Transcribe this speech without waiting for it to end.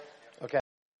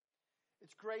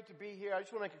It's great to be here. I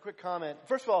just want to make a quick comment.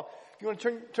 First of all, if you want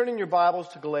to turn in your Bibles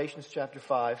to Galatians chapter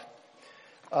 5.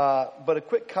 But a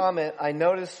quick comment. I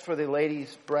noticed for the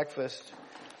ladies' breakfast,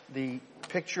 the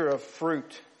picture of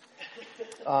fruit.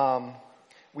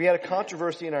 We had a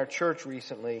controversy in our church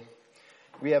recently.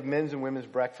 We have men's and women's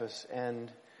breakfast. And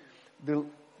the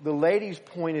ladies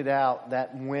pointed out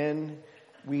that when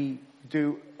we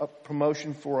do a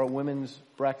promotion for a women's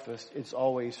breakfast, it's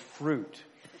always fruit.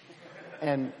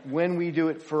 And when we do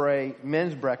it for a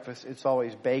men's breakfast, it's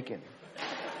always bacon.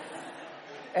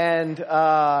 And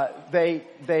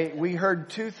we heard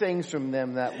two things from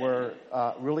them that were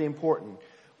really important.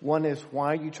 One is,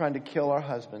 why are you trying to kill our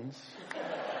husbands?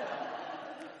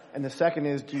 And the second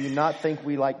is, do you not think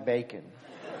we like bacon?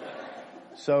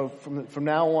 So from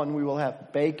now on, we will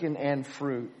have bacon and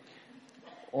fruit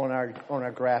on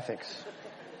our graphics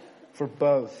for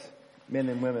both men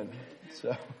and women.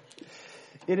 So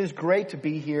it is great to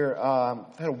be here. I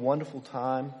had a wonderful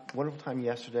time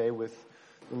yesterday with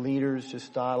the leaders,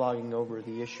 just dialoguing over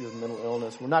the issue of mental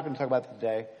illness. We're not going to talk about it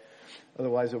today,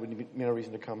 otherwise there would be no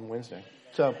reason to come Wednesday.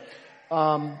 So,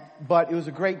 but it was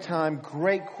a great time,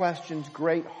 great questions,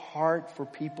 great heart for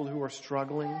people who are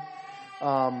struggling.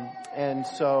 And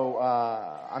so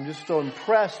I'm just so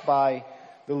impressed by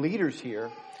the leaders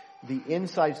here, the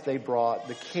insights they brought,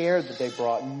 the care that they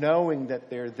brought, knowing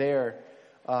that they're there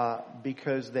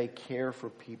because they care for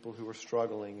people who are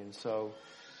struggling. And so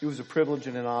it was a privilege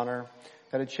and an honor.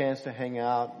 Had a chance to hang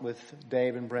out with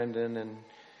Dave and Brendan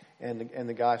and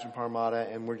the guys from Parramatta,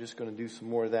 and we're just going to do some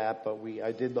more of that. But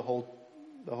I did the whole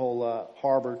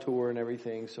harbor tour and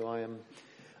everything, so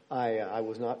I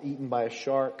was not eaten by a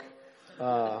shark.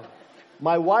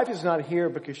 My wife is not here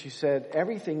because she said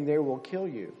everything there will kill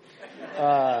you.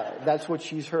 That's what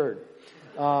she's heard.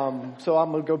 So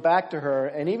I'm going to go back to her,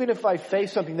 and even if I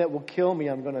face something that will kill me,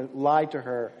 I'm going to lie to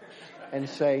her and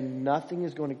say nothing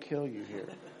is going to kill you here.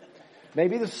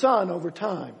 Maybe the sun over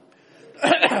time,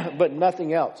 but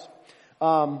nothing else.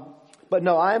 But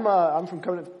no, I'm from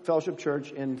Covenant Fellowship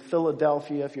Church in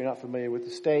Philadelphia. If you're not familiar with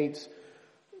the States,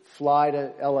 fly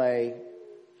to LA.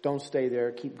 Don't stay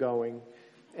there. Keep going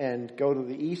and go to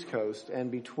the East Coast. And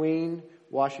between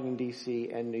Washington,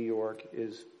 D.C. and New York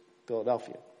is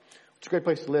Philadelphia. It's a great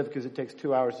place to live because it takes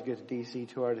 2 hours to get to D.C.,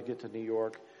 2 hours to get to New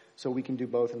York. So we can do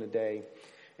both in a day.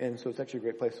 And so it's actually a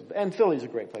great place to live. And Philly's a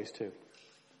great place too.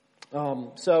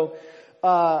 What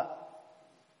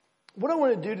I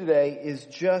want to do today is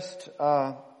just,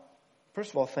 first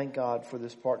of all, thank God for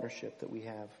this partnership that we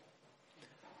have.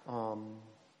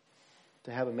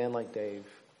 To have a man like Dave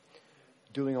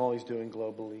doing all he's doing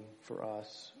globally for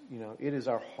us. You know, it is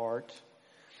our heart.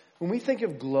 When we think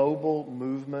of global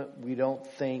movement, we don't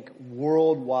think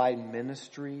worldwide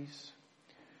ministries.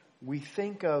 We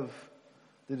think of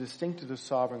the distinctive of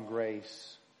sovereign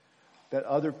grace that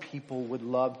other people would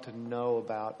love to know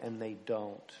about and they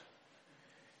don't.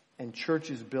 And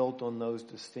churches built on those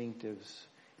distinctives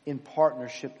in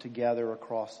partnership together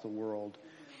across the world.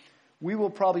 We will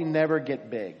probably never get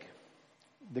big.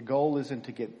 The goal isn't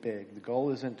to get big. The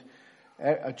goal isn't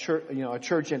a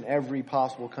church in every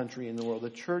possible country in the world.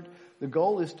 The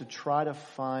goal is to try to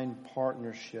find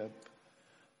partnership,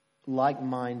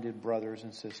 like-minded brothers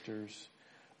and sisters,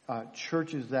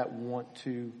 churches that want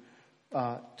to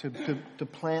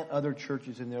plant other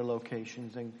churches in their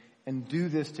locations and do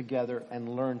this together and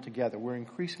learn together. We're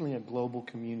increasingly a global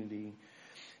community.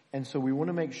 And so we want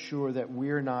to make sure that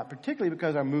we're not, particularly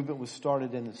because our movement was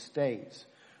started in the States,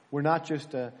 we're not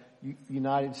just a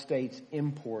United States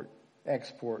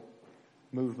import-export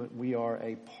movement. We are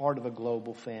a part of a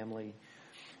global family.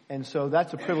 And so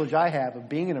that's a privilege I have of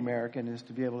being an American, is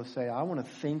to be able to say, I want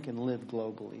to think and live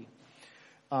globally.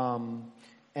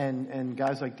 And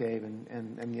guys like Dave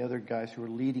and the other guys who are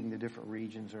leading the different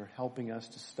regions are helping us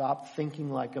to stop thinking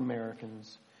like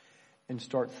Americans and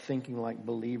start thinking like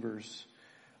believers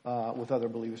with other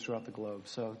believers throughout the globe.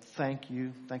 So thank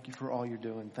you. Thank you for all you're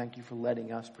doing. Thank you for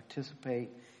letting us participate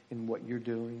in what you're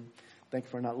doing. Thank you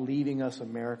for not leaving us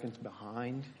Americans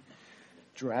behind,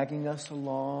 dragging us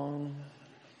along.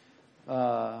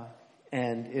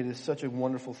 And it is such a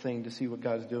wonderful thing to see what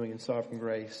God is doing in sovereign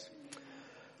grace.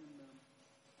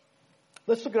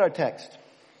 Let's look at our text.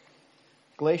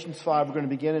 Galatians 5, we're going to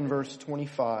begin in verse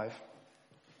 25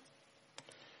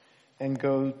 and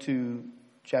go to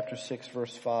chapter 6,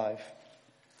 verse 5.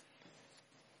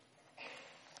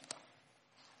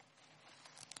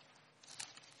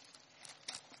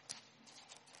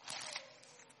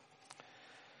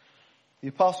 The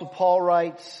Apostle Paul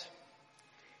writes,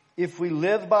 "If we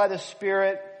live by the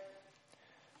Spirit,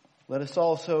 let us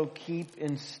also keep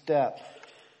in step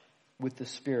with the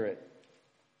Spirit.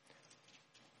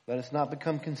 Let us not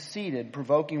become conceited,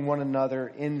 provoking one another,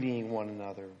 envying one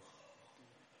another.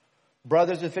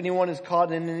 Brothers, if anyone is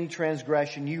caught in any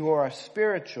transgression, you who are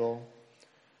spiritual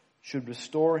should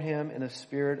restore him in a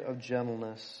spirit of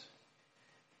gentleness.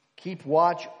 Keep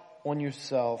watch on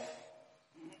yourself,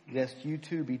 lest you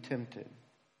too be tempted.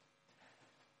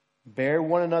 Bear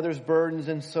one another's burdens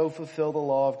and so fulfill the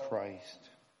law of Christ.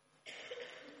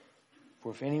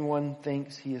 For if anyone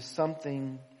thinks he is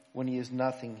something when he is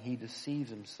nothing, he deceives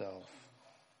himself.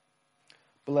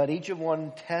 But let each of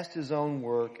one test his own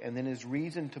work, and then his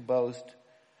reason to boast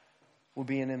will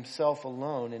be in himself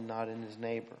alone and not in his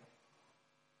neighbor.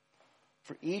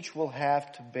 For each will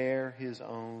have to bear his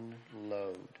own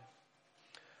load.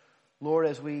 Lord,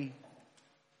 as we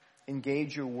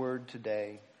engage your word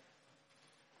today,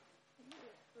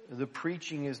 the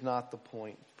preaching is not the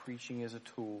point. Preaching is a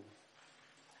tool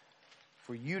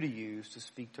for you to use to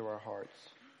speak to our hearts.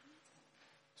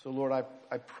 So Lord,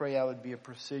 I pray I would be a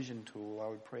precision tool. I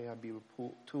would pray I'd be a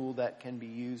tool that can be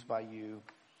used by you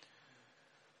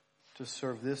to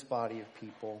serve this body of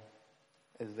people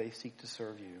as they seek to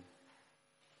serve you.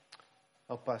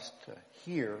 Help us to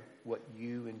hear what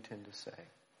you intend to say.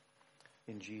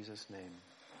 In Jesus' name.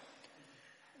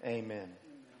 Amen.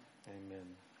 Amen.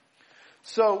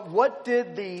 So what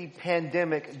did the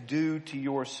pandemic do to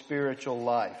your spiritual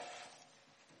life?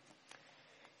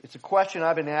 It's a question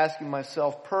I've been asking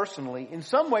myself personally. In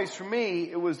some ways, for me,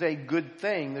 it was a good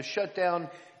thing. The shutdown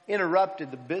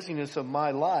interrupted the busyness of my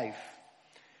life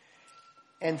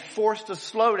and forced a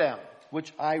slowdown,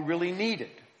 which I really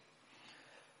needed.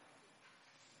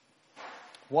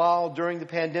 While during the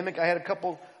pandemic, I had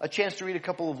a chance to read a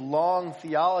couple of long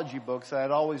theology books I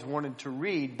had always wanted to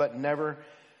read, but never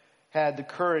had the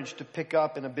courage to pick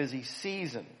up in a busy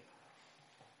season.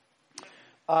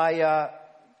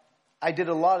 I did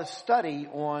a lot of study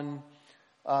on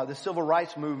the civil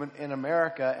rights movement in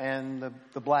America and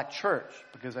the black church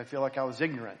because I feel like I was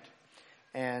ignorant.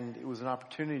 And it was an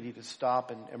opportunity to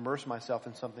stop and immerse myself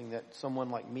in something that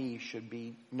someone like me should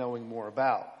be knowing more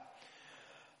about.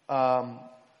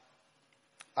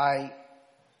 I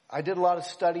did a lot of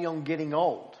study on getting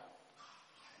old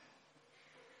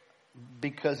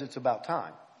because it's about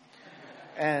time.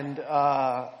 And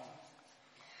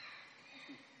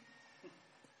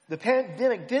the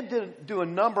pandemic did do a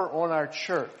number on our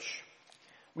church.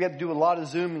 We had to do a lot of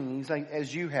Zoom meetings,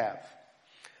 as you have.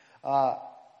 I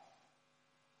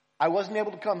wasn't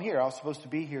able to come here. I was supposed to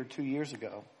be here 2 years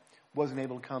ago. Wasn't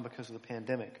able to come because of the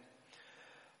pandemic.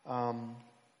 There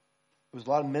was a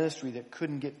lot of ministry that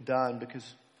couldn't get done because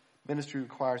ministry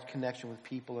requires connection with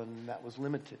people, and that was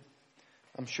limited.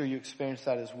 I'm sure you experienced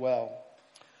that as well.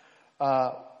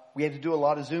 We had to do a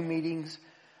lot of Zoom meetings.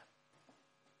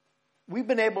 We've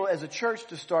been able as a church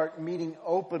to start meeting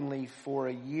openly for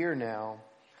a year now,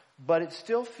 but it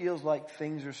still feels like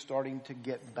things are starting to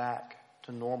get back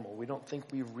to normal. We don't think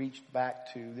we've reached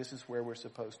back to this is where we're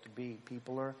supposed to be.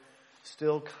 People are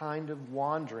still kind of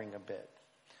wandering a bit.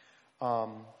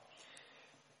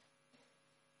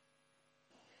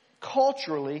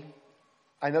 Culturally,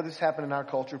 I know this happened in our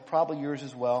culture, probably yours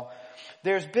as well.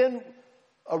 There's been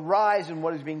a rise in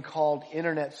what is being called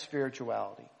internet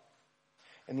spirituality.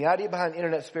 And the idea behind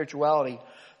internet spirituality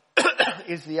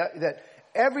is that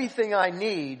everything I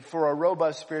need for a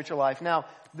robust spiritual life. Now,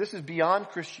 this is beyond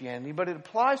Christianity, but it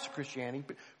applies to Christianity.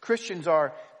 Christians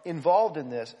are involved in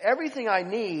this. Everything I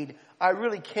need, I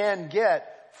really can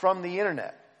get from the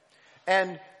internet.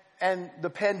 And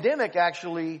the pandemic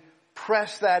actually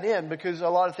pressed that in because a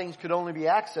lot of things could only be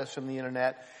accessed from the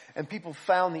internet. And people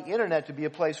found the internet to be a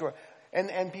place where,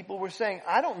 and people were saying,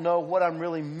 I don't know what I'm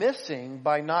really missing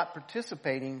by not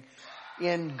participating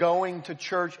in going to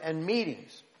church and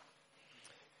meetings.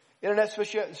 Internet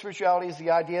spirituality is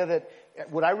the idea that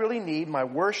what I really need, my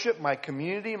worship, my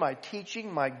community, my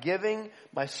teaching, my giving,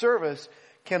 my service,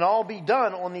 can all be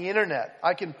done on the internet.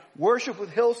 I can worship with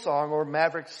Hillsong or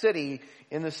Maverick City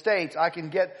in the States. I can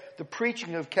get the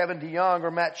preaching of Kevin DeYoung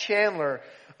or Matt Chandler.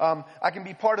 I can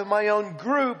be part of my own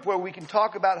group where we can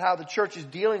talk about how the church is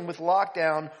dealing with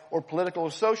lockdown or political or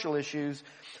social issues.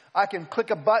 I can click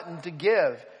a button to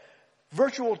give.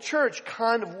 Virtual church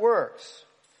kind of works.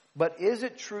 But is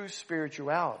it true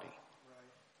spirituality?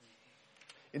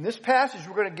 In this passage,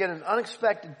 we're going to get an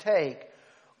unexpected take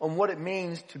on what it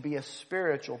means to be a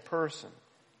spiritual person.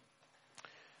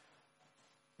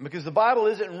 Because the Bible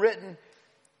isn't written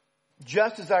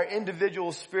just as our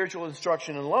individual spiritual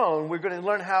instruction alone. We're going to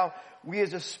learn how we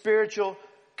as a spiritual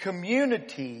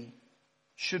community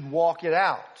should walk it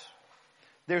out.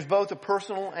 There's both a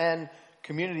personal and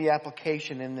community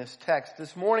application in this text.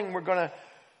 This morning we're going to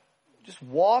just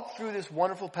walk through this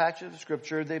wonderful passage of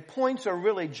Scripture. The points are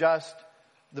really just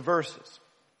the verses.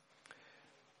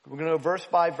 We're going to go verse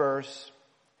by verse,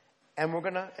 and we're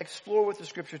going to explore what the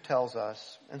Scripture tells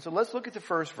us. And so let's look at the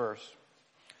first verse.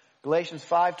 Galatians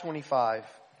 5:25.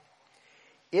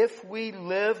 If we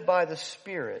live by the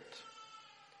Spirit,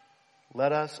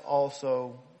 let us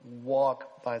also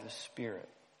walk by the Spirit.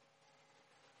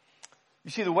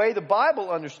 You see, the way the Bible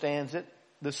understands it,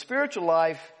 the spiritual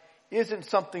life isn't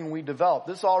something we develop.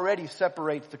 This already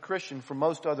separates the Christian from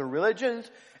most other religions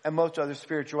and most other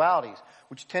spiritualities,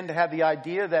 which tend to have the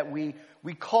idea that we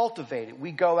cultivate it.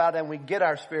 We go out and we get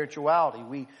our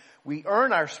spirituality. We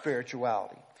earn our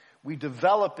spirituality. We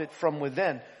develop it from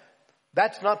within.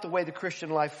 That's not the way the Christian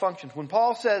life functions. When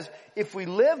Paul says, if we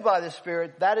live by the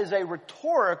Spirit, that is a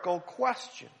rhetorical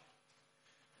question.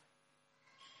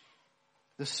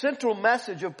 The central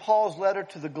message of Paul's letter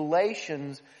to the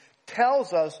Galatians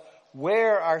tells us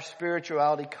where our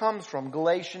spirituality comes from.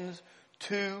 Galatians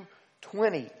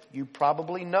 2:20. You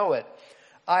probably know it.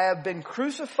 I have been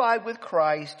crucified with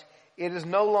Christ. It is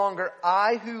no longer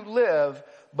I who live,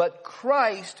 but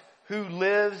Christ who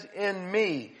lives in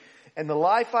me. And the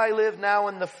life I live now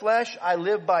in the flesh, I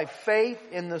live by faith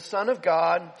in the Son of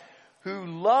God, who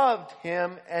loved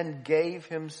him and gave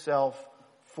himself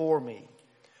for me.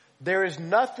 There is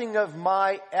nothing of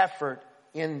my effort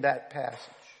in that passage.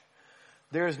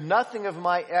 There is nothing of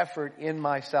my effort in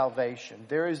my salvation.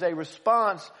 There is a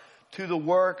response to the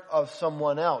work of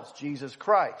someone else, Jesus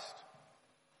Christ.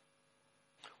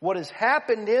 What has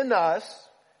happened in us,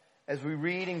 as we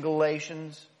read in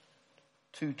Galatians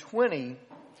 2:20,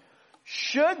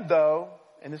 should though,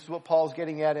 and this is what Paul's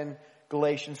getting at in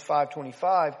Galatians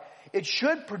 5:25, it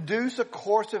should produce a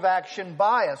course of action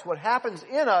by us. What happens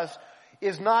in us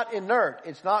is not inert.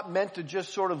 It's not meant to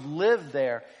just sort of live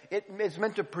there. It's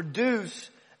meant to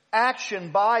produce action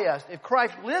by us. If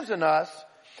Christ lives in us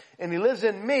and he lives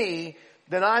in me,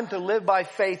 then I'm to live by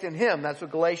faith in him. That's what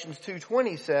Galatians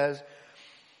 2:20 says.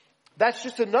 That's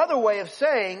just another way of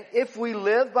saying, if we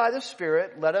live by the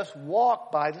Spirit, let us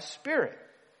walk by the Spirit.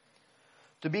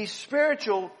 To be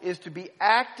spiritual is to be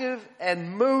active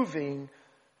and moving,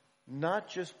 not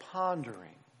just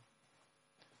pondering,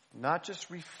 not just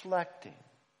reflecting.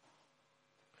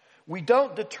 We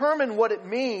don't determine what it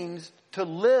means to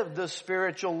live the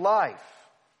spiritual life.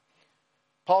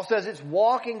 Paul says it's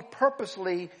walking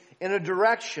purposely in a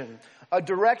direction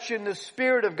the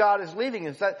Spirit of God is leading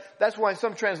us. That's why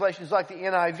some translations like the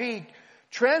NIV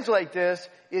translate this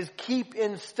is keep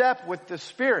in step with the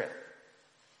Spirit.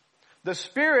 The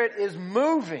Spirit is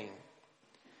moving.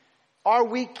 Are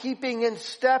we keeping in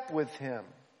step with him?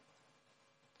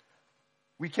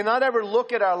 We cannot ever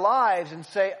look at our lives and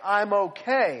say, I'm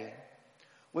okay,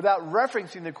 without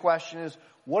referencing the question is,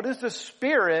 what is the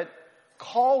Spirit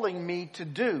calling me to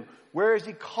do? Where is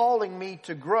he calling me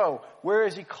to grow? Where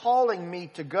is he calling me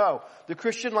to go? The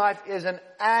Christian life is an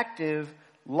active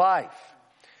life.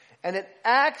 And it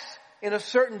acts in a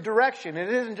certain direction. It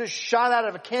isn't just shot out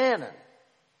of a cannon.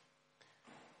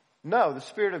 No, the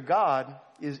Spirit of God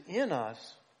is in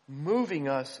us, moving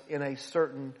us in a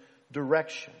certain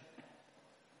direction.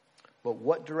 But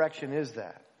what direction is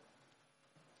that?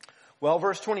 Well,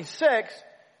 verse 26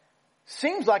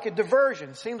 seems like a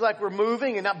diversion. Seems like we're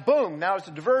moving and now boom, now it's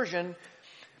a diversion.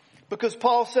 Because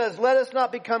Paul says, let us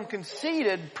not become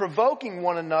conceited, provoking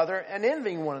one another and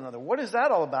envying one another. What is that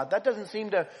all about? That doesn't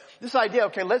seem to, this idea,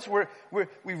 okay,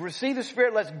 we've received the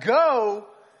Spirit, let's go.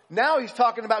 Now he's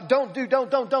talking about don't.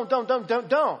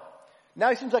 Now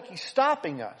he seems like he's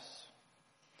stopping us.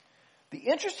 The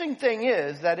interesting thing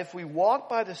is that if we walk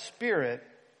by the Spirit,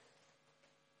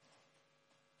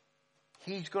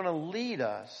 he's going to lead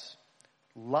us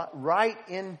right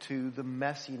into the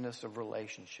messiness of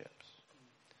relationships.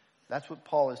 That's what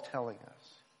Paul is telling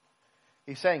us.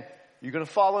 He's saying, you're going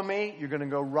to follow me, you're going to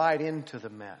go right into the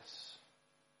mess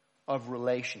of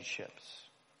relationships.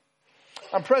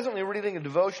 I'm presently reading a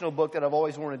devotional book that I've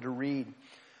always wanted to read.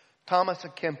 Thomas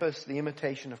à Kempis, The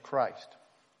Imitation of Christ.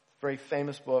 Very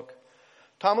famous book.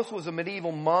 Thomas was a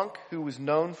medieval monk who was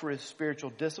known for his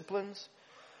spiritual disciplines.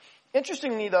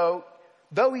 Interestingly, though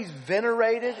he's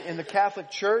venerated in the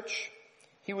Catholic Church,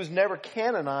 he was never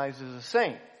canonized as a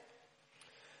saint.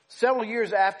 Several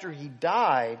years after he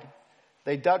died,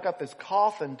 they dug up his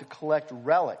coffin to collect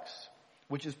relics,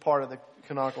 which is part of the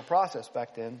canonical process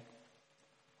back then.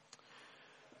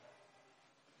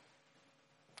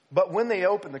 But when they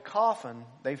opened the coffin,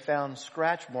 they found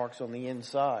scratch marks on the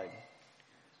inside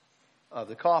of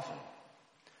the coffin.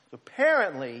 So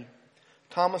apparently,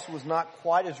 Thomas was not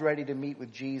quite as ready to meet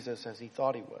with Jesus as he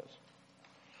thought he was.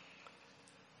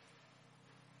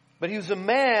 But he was a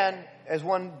man, as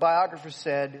one biographer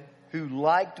said, who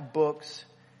liked books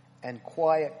and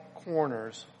quiet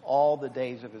corners all the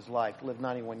days of his life. Lived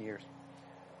 91 years.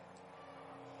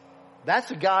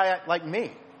 That's a guy like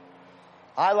me.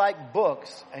 I like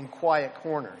books and quiet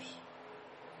corners.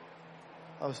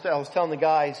 I was telling the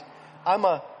guys,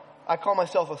 I call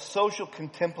myself a social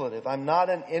contemplative. I'm not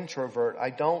an introvert.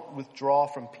 I don't withdraw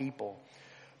from people.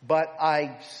 But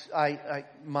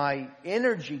my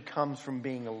energy comes from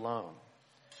being alone.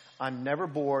 I'm never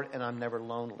bored and I'm never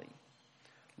lonely.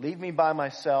 Leave me by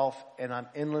myself and I'm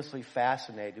endlessly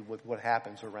fascinated with what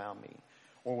happens around me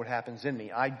or what happens in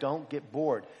me. I don't get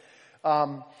bored.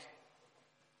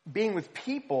 Being with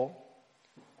people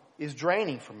is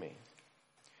draining for me.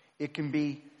 It can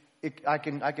be, I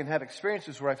can have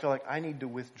experiences where I feel like I need to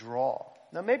withdraw.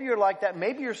 Now maybe you're like that.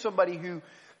 Maybe you're somebody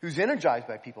who's energized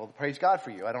by people. Praise God for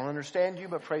you. I don't understand you,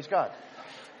 but praise God.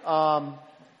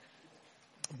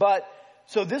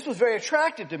 So this was very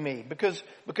attractive to me because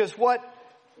what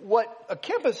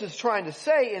Kempis is trying to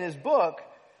say in his book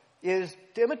is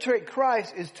to imitate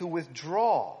Christ is to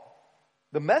withdraw.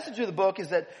 The message of the book is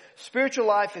that spiritual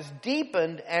life is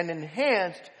deepened and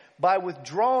enhanced by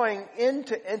withdrawing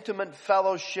into intimate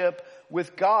fellowship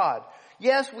with God.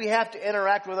 Yes, we have to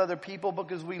interact with other people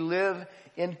because we live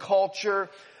in culture,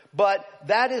 but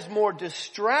that is more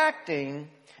distracting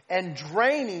and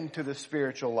draining to the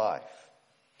spiritual life.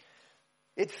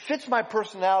 It fits my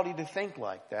personality to think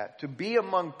like that. To be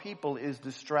among people is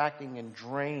distracting and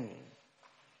draining.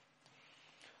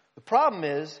 The problem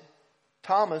is,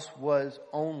 Thomas was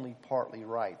only partly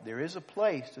right. There is a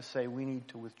place to say we need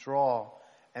to withdraw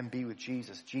and be with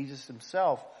Jesus. Jesus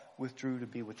himself withdrew to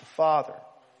be with the Father.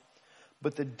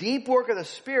 But the deep work of the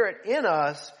Spirit in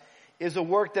us is a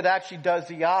work that actually does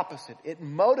the opposite. It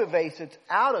motivates us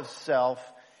out of self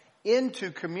into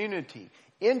community,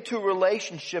 into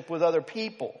relationship with other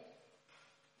people.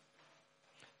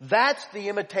 That's the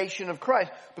imitation of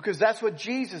Christ, because that's what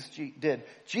Jesus did.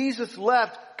 Jesus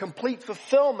left complete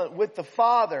fulfillment with the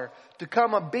Father to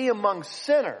come and be among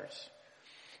sinners,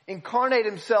 incarnate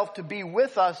himself to be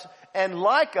with us and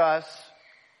like us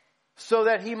so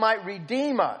that he might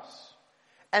redeem us.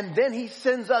 And then he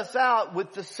sends us out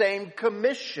with the same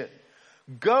commission.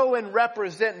 Go and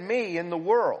represent me in the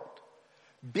world.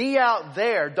 Be out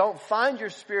there. Don't find your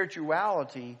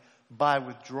spirituality by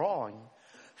withdrawing.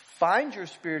 Find your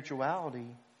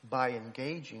spirituality by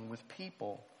engaging with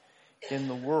people in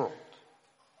the world.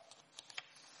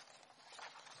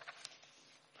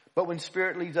 But when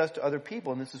Spirit leads us to other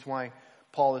people, and this is why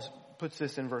Paul puts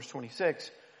this in verse 26,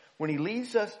 when he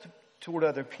leads us toward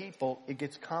other people, it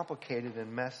gets complicated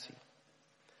and messy.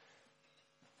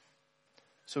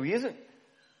 So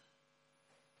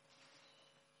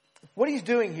what he's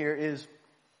doing here is,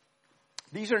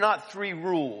 these are not 3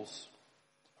 rules.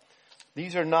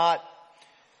 These are not,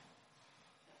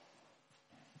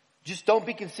 just don't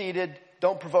be conceited,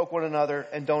 don't provoke one another,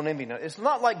 and don't envy. It's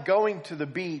not like going to the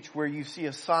beach where you see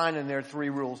a sign and there are 3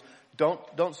 rules.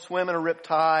 Don't swim in a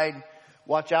riptide,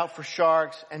 watch out for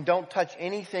sharks, and don't touch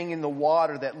anything in the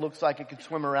water that looks like it could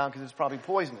swim around because it's probably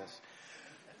poisonous.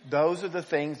 Those are the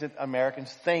things that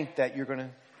Americans think that you're going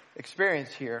to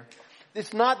experience here.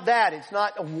 It's not that. It's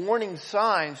not a warning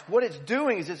signs. What it's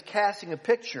doing is it's casting a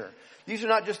picture. These are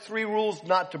not just 3 rules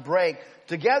not to break.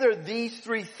 Together, these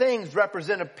 3 things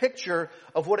represent a picture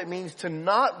of what it means to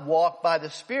not walk by the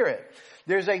Spirit.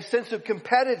 There's a sense of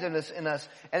competitiveness in us,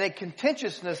 and a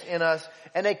contentiousness in us,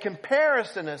 and a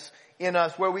comparisonness in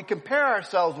us where we compare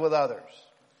ourselves with others.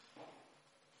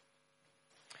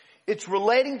 It's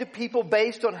relating to people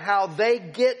based on how they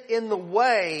get in the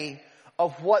way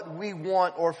of what we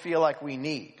want or feel like we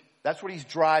need. That's what he's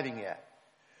driving at.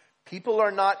 People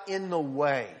are not in the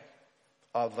way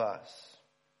of us.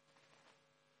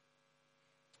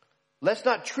 Let's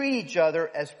not treat each other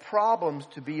as problems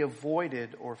to be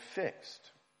avoided or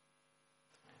fixed.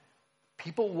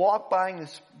 People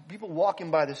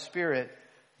walking by the Spirit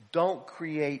don't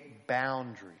create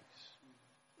boundaries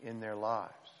in their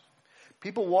lives.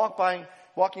 People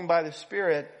walking by the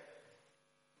Spirit,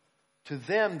 to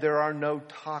them there are no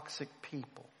toxic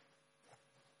people.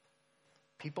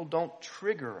 People don't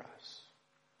trigger us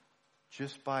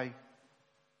just by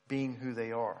being who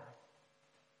they are.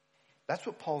 That's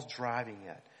what Paul's driving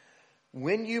at.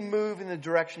 When you move in the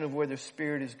direction of where the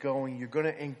Spirit is going, you're going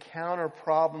to encounter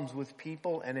problems with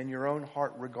people and in your own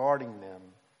heart regarding them.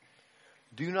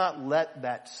 Do not let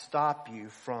that stop you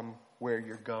from where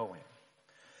you're going.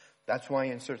 That's why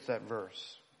he inserts that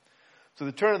verse. So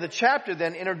the turn of the chapter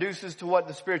then introduces to what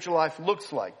the spiritual life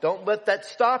looks like. Don't let that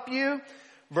stop you.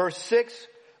 Verse 6,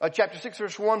 chapter 6,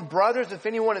 verse 1, brothers, if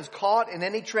anyone is caught in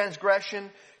any transgression,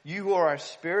 you who are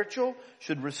spiritual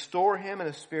should restore him in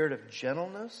a spirit of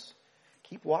gentleness.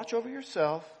 Keep watch over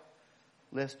yourself,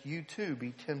 lest you too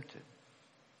be tempted.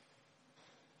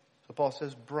 So Paul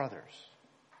says, brothers.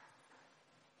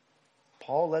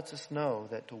 Paul lets us know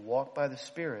that to walk by the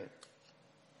Spirit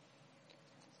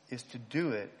is to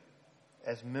do it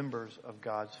as members of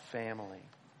God's family.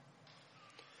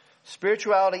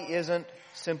 Spirituality isn't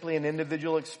simply an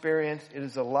individual experience. It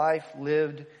is a life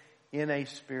lived in a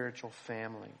spiritual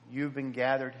family. You've been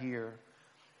gathered here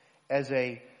as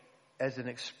an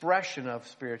expression of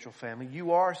spiritual family.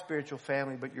 You are a spiritual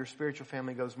family, but your spiritual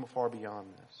family goes far beyond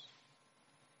this.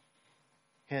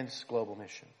 Hence, Global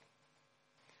Mission.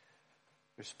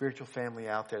 There's spiritual family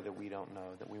out there that we don't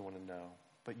know, that we want to know.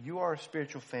 But you are a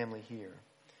spiritual family here.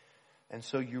 And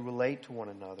so you relate to one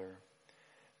another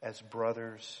as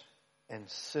brothers and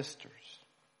sisters.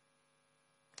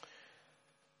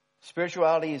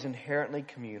 Spirituality is inherently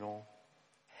communal.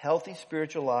 Healthy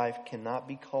spiritual life cannot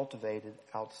be cultivated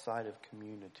outside of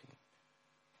community.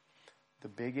 The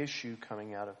big issue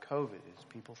coming out of COVID is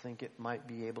people think it might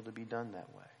be able to be done that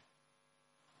way.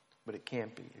 But it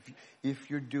can't be.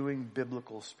 If you're doing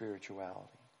biblical spirituality.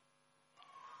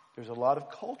 There's a lot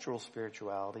of cultural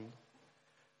spirituality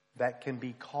that can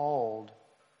be called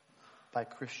by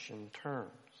Christian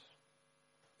terms.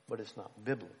 But it's not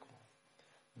biblical.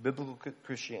 Biblical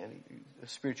Christianity,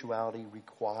 spirituality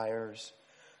requires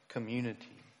community.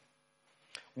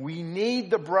 We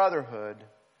need the brotherhood,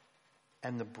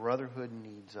 and the brotherhood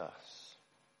needs us.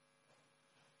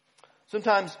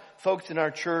 Sometimes folks in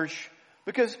our church,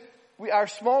 because our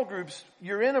small groups,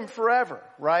 you're in them forever,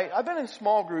 right? I've been in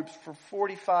small groups for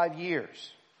 45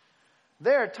 years.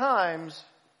 There are times,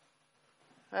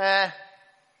 not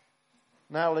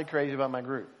really crazy about my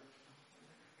group.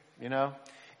 You know?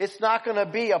 It's not going to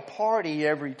be a party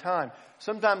every time.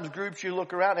 Sometimes groups you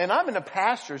look around, and I'm in a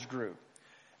pastor's group,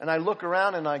 and I look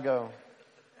around and I go,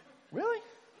 really?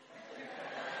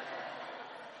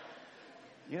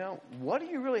 You know, what do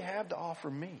you really have to offer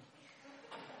me?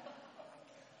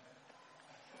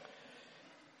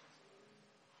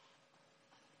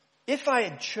 If I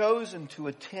had chosen to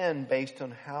attend based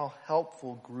on how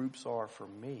helpful groups are for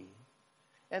me,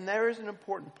 and there is an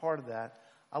important part of that,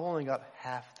 I've only got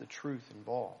half the truth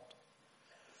involved.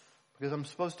 Because I'm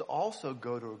supposed to also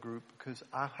go to a group because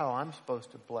how I'm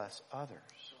supposed to bless others.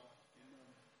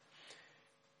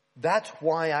 That's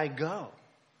why I go.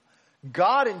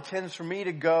 God intends for me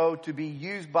to go to be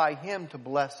used by Him to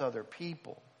bless other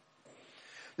people.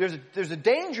 There's a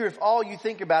danger if all you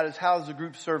think about is how's the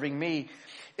group serving me.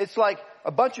 It's like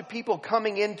a bunch of people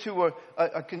coming into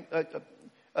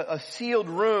a sealed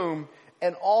room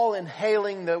and all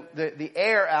inhaling the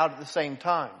air out at the same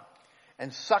time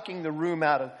and sucking the room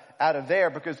out of there,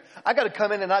 because I got to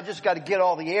come in and I just got to get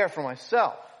all the air for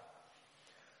myself.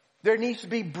 There needs to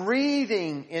be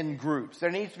breathing in groups.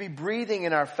 There needs to be breathing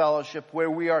in our fellowship where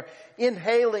we are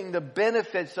inhaling the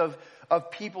benefits of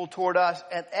people toward us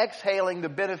and exhaling the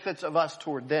benefits of us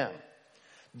toward them.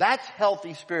 That's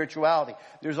healthy spirituality.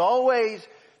 There's always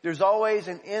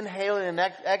an inhaling and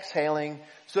exhaling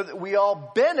so that we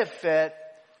all benefit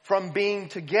from being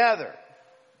together.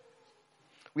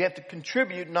 We have to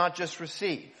contribute, not just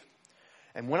receive.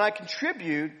 And when I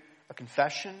contribute, a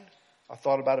confession, a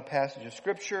thought about a passage of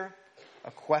Scripture,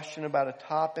 a question about a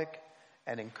topic,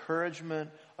 an encouragement,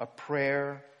 a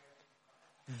prayer,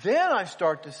 then I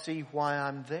start to see why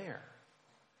I'm there.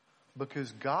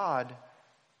 Because God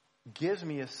gives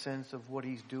me a sense of what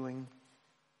He's doing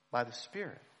by the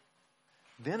Spirit.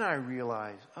 Then I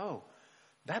realize, oh,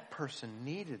 that person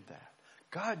needed that.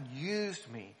 God used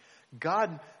me.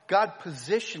 God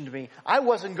positioned me. I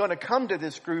wasn't going to come to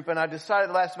this group, and I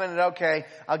decided last minute, okay,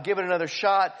 I'll give it another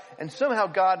shot. And somehow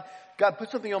God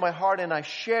put something on my heart, and I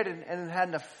shared it, and it had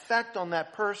an effect on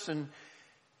that person.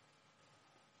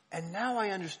 And now I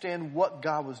understand what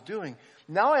God was doing.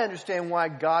 Now I understand why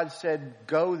God said,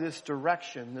 go this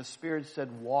direction. The Spirit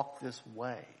said, walk this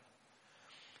way.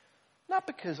 Not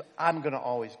because I'm going to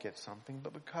always get something,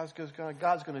 but because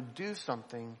God's going to do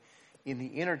something in the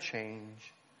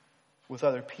interchange with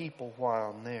other people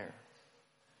while I'm there.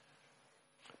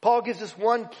 Paul gives us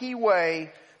one key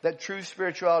way that true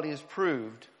spirituality is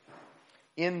proved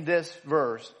in this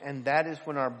verse, and that is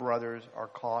when our brothers are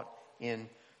caught in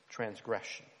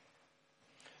transgression.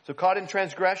 So caught in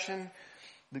transgression,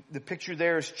 the picture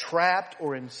there is trapped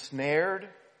or ensnared.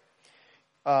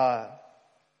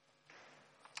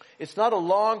 It's not a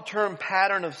long-term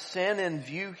pattern of sin in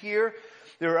view here.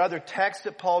 There are other texts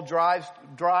that Paul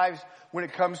drives when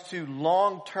it comes to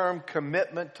long-term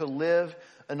commitment to live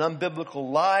an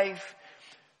unbiblical life.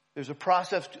 There's a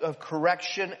process of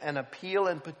correction and appeal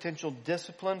and potential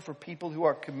discipline for people who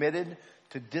are committed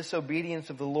to disobedience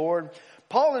of the Lord.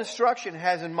 Paul's instruction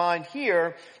has in mind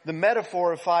here the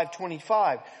metaphor of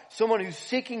 525. Someone who's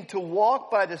seeking to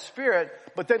walk by the Spirit,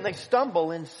 but then they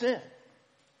stumble in sin.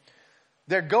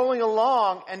 They're going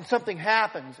along and something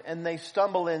happens and they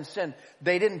stumble in sin.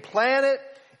 They didn't plan it.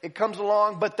 It comes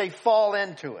along, but they fall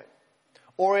into it.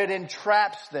 Or it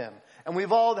entraps them. And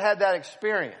we've all had that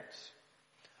experience.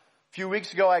 A few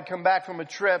weeks ago, I'd come back from a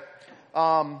trip,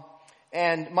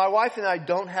 and my wife and I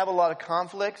don't have a lot of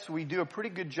conflicts. We do a pretty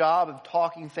good job of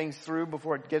talking things through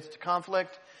before it gets to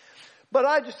conflict. But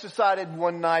I just decided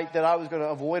one night that I was going to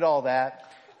avoid all that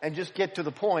and just get to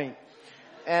the point.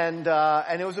 And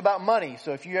it was about money.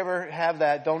 So if you ever have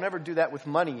that, don't ever do that with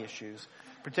money issues,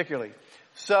 particularly.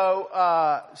 So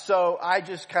I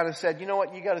just kind of said, you know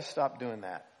what, you got to stop doing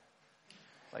that.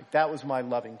 Like, that was my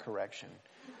loving correction.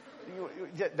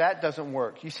 That doesn't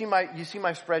work. You see my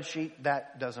spreadsheet?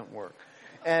 That doesn't work.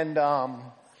 And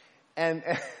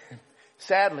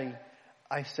sadly,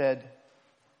 I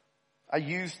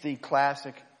used the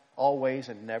classic always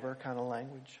and never kind of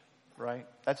language, right?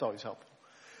 That's always helpful.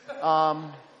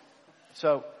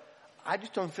 So I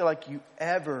just don't feel like you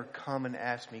ever come and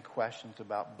ask me questions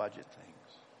about budget things.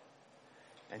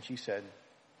 And she said,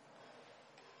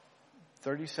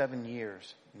 37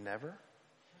 years, never?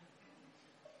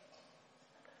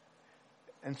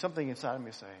 And something inside of me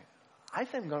say, I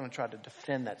think I'm going to try to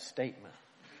defend that statement.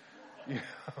 You know,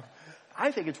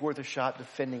 I think it's worth a shot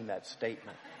defending that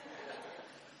statement.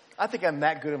 I think I'm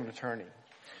that good of an attorney.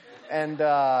 And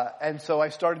so I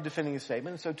started defending the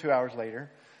statement. And so 2 hours later,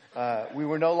 we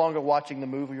were no longer watching the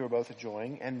movie we were both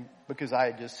enjoying. And because I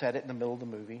had just said it in the middle of the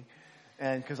movie.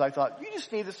 And because I thought, you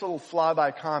just need this little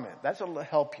flyby comment. That's what'll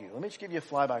help you. Let me just give you a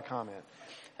flyby comment.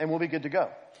 And we'll be good to go.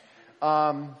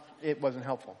 It wasn't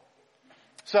helpful.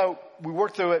 So we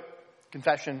worked through it,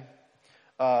 confession,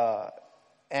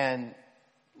 and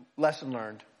lesson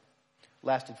learned.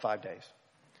 Lasted 5 days.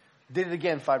 Did it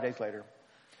again 5 days later.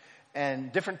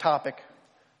 And different topic,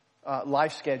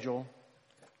 life schedule,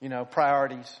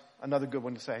 priorities. Another good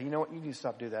one to say, you know what, you need to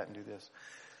stop doing that and do this.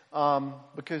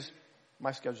 Because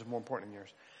my schedule is more important than yours.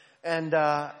 And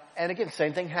again,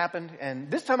 same thing happened.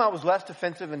 And this time I was less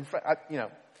defensive. And,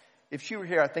 if she were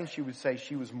here, I think she would say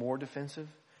she was more defensive.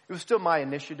 It was still my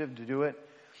initiative to do it,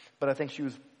 but I think she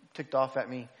was ticked off at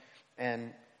me,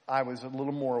 and I was a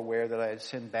little more aware that I had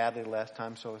sinned badly last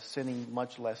time, so I was sinning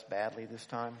much less badly this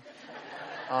time.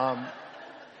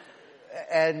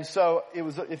 And so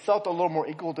it felt a little more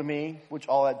equal to me, which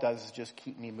all that does is just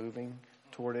keep me moving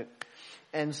toward it.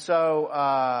 And so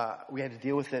we had to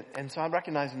deal with it, and so I'm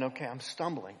recognizing, okay, I'm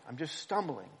stumbling. I'm just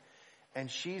stumbling, and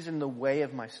she's in the way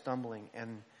of my stumbling,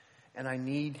 and I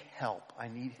need help. I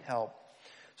need help.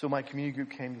 So my community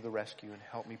group came to the rescue and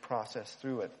helped me process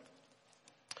through it.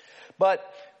 But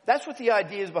that's what the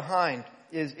idea is behind.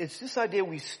 It's this idea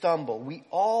we stumble. We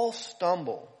all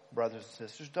stumble, brothers and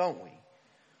sisters, don't we?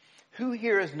 Who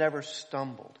here has never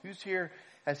stumbled? Who's here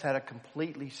has had a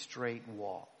completely straight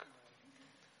walk?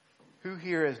 Who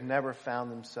here has never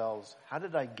found themselves, how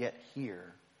did I get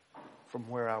here from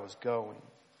where I was going?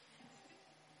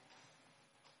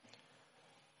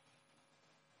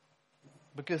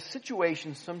 Because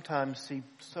situations sometimes seem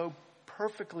so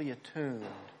perfectly attuned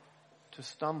to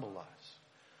stumble us.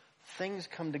 Things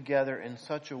come together in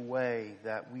such a way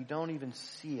that we don't even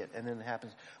see it, and then it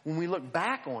happens. When we look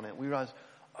back on it, we realize,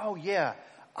 oh yeah,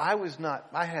 I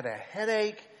had a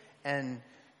headache, and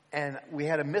we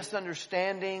had a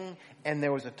misunderstanding, and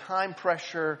there was a time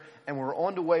pressure, and we're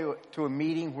on the way to a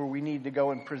meeting where we need to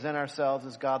go and present ourselves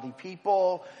as godly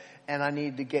people, and I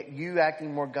need to get you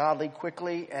acting more godly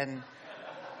quickly, and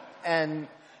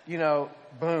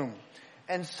boom.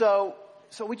 And so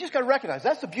we just got to recognize,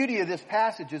 that's the beauty of this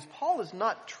passage, is Paul is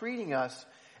not treating us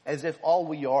as if all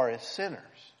we are is sinners.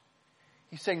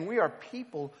 He's saying we are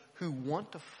people who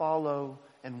want to follow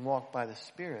and walk by the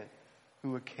Spirit,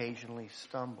 who occasionally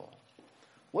stumble.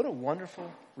 What a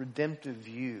wonderful, redemptive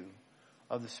view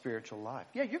of the spiritual life.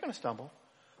 Yeah, you're going to stumble,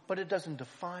 but it doesn't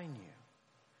define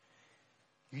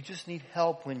you. You just need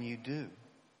help when you do.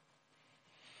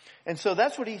 And so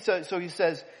that's what he says. So he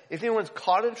says, if anyone's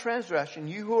caught in transgression,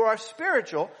 you who are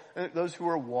spiritual, those who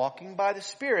are walking by the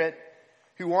Spirit,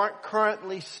 who aren't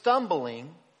currently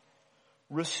stumbling,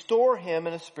 restore him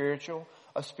in a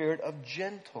spirit of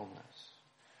gentleness.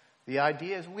 The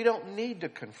idea is we don't need to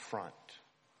confront.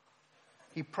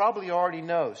 He probably already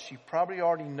knows. She probably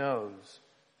already knows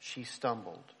she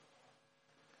stumbled.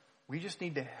 We just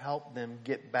need to help them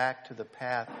get back to the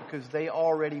path because they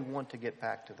already want to get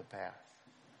back to the path.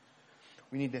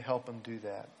 We need to help them do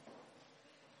that.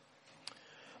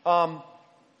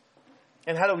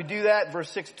 And how do we do that?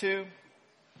 Verse 6:2.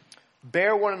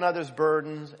 Bear one another's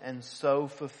burdens and so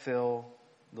fulfill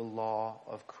the law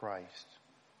of Christ.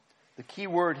 The key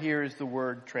word here is the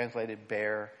word translated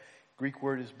bear. Greek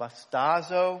word is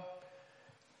bastazo.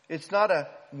 It's not a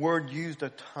word used a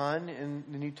ton in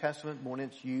the New Testament, but when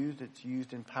it's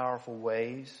used in powerful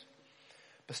ways.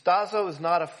 Bastazo is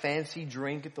not a fancy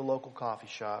drink at the local coffee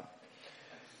shop.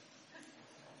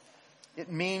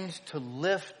 It means to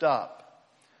lift up,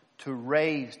 to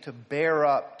raise, to bear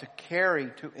up, to carry,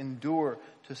 to endure,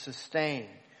 to sustain.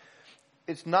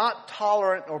 It's not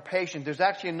tolerant or patient. There's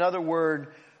actually another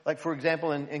word, like for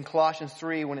example in Colossians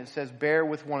 3 when it says bear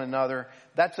with one another.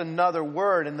 That's another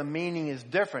word and the meaning is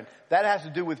different. That has to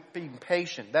do with being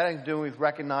patient. That has to do with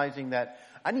recognizing that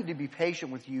I need to be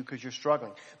patient with you because you're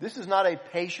struggling. This is not a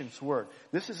patience word.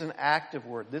 This is an active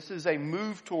word. This is a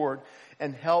move toward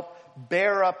and help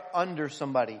bear up under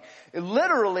somebody.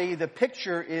 Literally, the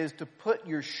picture is to put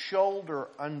your shoulder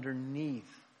underneath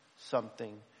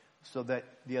something so that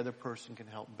the other person can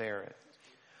help bear it.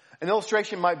 An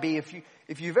illustration might be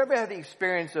if you've ever had the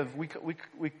experience of we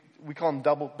call them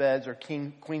double beds or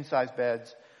queen size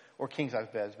beds or king size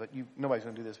beds, but nobody's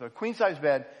going to do this. But a queen size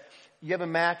bed, you have a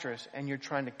mattress and you're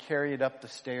trying to carry it up the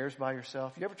stairs by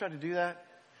yourself. You ever tried to do that?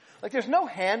 Like there's no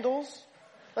handles,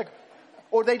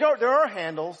 or there are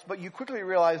handles, but you quickly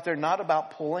realize they're not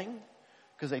about pulling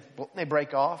because they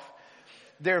break off.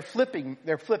 They're flipping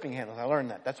handles. I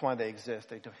learned that. That's why they exist.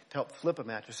 They to help flip a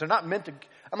mattress. They're not meant to.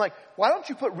 I'm like, why don't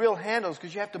you put real handles?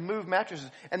 Because you have to move mattresses,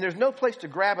 and there's no place to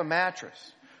grab a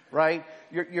mattress, right?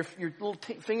 Your little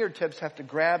fingertips have to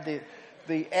grab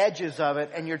the edges of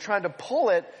it, and you're trying to pull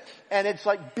it, and it's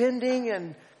like bending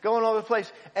and going all over the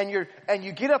place, and you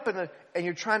get up and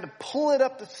you're trying to pull it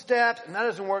up the steps, and that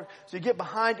doesn't work. So you get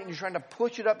behind it and you're trying to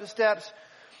push it up the steps.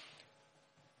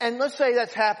 And let's say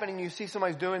that's happening, you see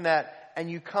somebody's doing that, and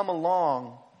you come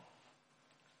along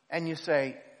and you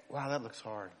say, wow, that looks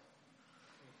hard.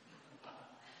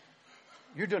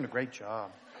 You're doing a great job.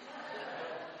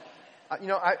 I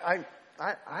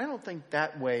don't think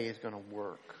that way is going to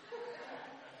work.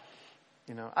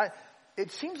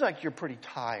 It seems like you're pretty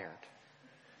tired.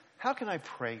 How can I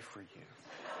pray for you?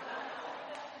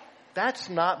 That's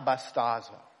not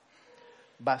bastazo.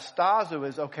 Bastazo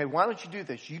is, okay, why don't you do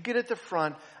this? You get at the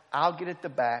front, I'll get at the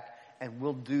back, and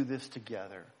we'll do this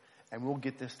together. And we'll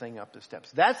get this thing up the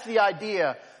steps. That's the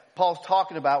idea Paul's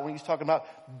talking about when he's talking about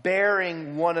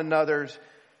bearing one another's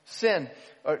sin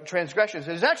or transgressions.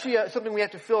 There's actually something we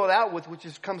have to fill it out with, which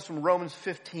comes from Romans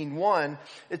 15:1.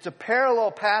 It's a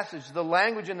parallel passage. The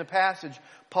language in the passage,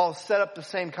 Paul set up the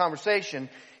same conversation.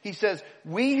 He says,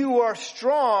 we who are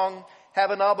strong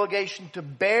have an obligation to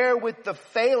bear with the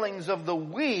failings of the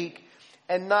weak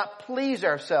and not please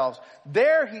ourselves.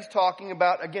 There he's talking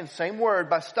about, again, same word,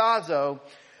 bastazo.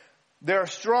 There are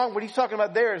strong, what he's talking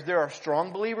about there is there are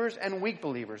strong believers and weak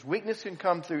believers. Weakness can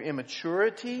come through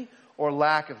immaturity or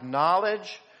lack of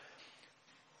knowledge.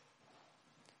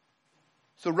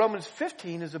 So Romans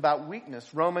 15 is about weakness.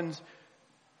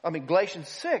 Galatians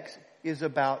 6 is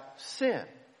about sin.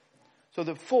 So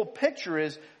the full picture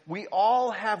is we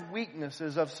all have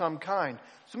weaknesses of some kind.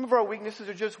 Some of our weaknesses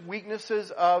are just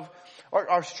weaknesses of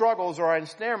our struggles or our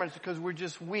ensnarements because we're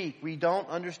just weak. We don't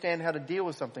understand how to deal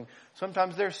with something.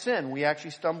 Sometimes there's sin. We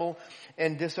actually stumble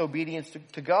in disobedience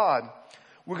to God.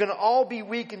 We're going to all be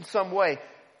weak in some way.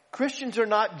 Christians are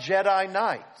not Jedi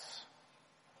Knights.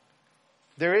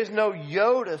 There is no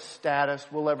Yoda status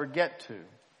we'll ever get to.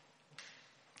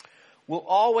 We'll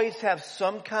always have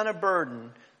some kind of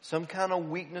burden, some kind of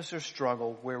weakness or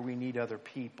struggle where we need other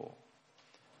people.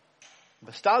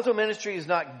 Bastazo ministry is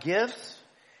not gifts.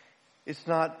 It's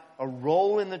not a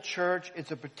role in the church.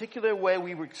 It's a particular way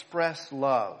we express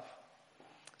love.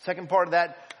 Second part of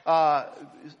that,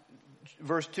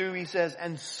 verse 2, he says,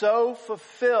 and so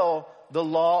fulfill the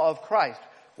law of Christ.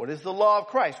 What is the law of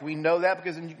Christ? We know that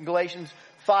because in Galatians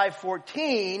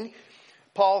 5:14,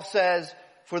 Paul says,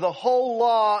 for the whole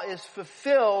law is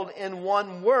fulfilled in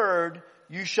one word,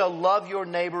 you shall love your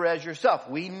neighbor as yourself.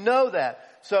 We know that.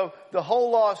 So the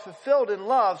whole law is fulfilled in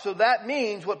love. So that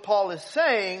means what Paul is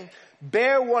saying,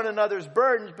 bear one another's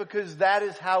burdens because that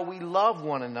is how we love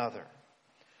one another.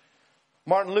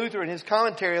 Martin Luther in his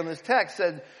commentary on this text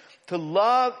said, to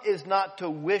love is not to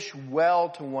wish well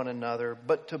to one another,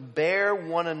 but to bear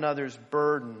one another's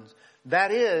burdens.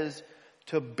 That is,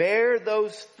 to bear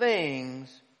those things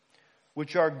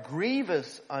which are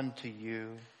grievous unto you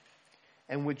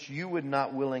and which you would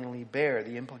not willingly bear.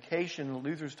 The implication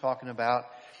Luther's talking about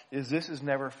is this is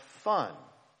never fun.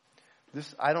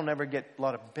 I don't ever get a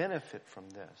lot of benefit from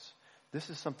this. This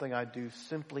is something I do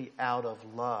simply out of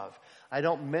love. I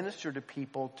don't minister to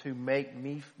people to make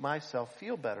myself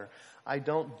feel better. I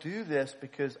don't do this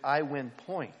because I win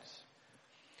points.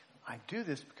 I do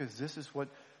this because this is what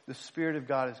the Spirit of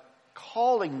God is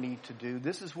calling me to do.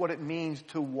 This is what it means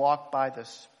to walk by the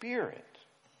Spirit.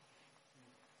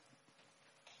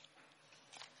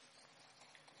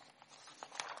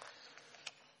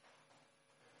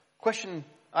 Question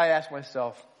I ask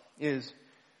myself is,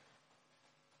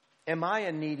 am I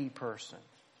a needy person?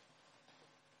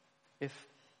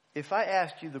 If I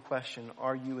asked you the question,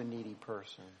 are you a needy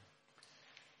person?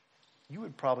 You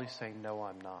would probably say, no,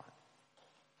 I'm not.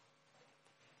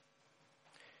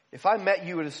 If I met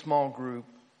you at a small group,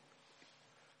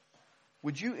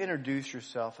 would you introduce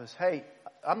yourself as, hey,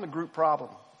 I'm the group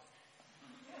problem.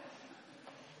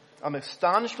 I'm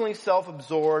astonishingly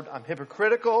self-absorbed. I'm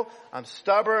hypocritical. I'm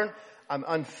stubborn. I'm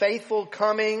unfaithful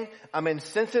coming. I'm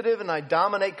insensitive and I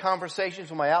dominate conversations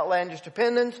with my outlandish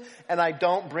dependents and I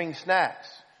don't bring snacks.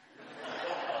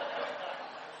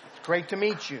 It's great to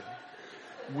meet you.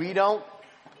 We don't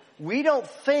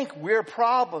think we're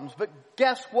problems, but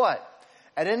guess what?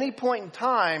 At any point in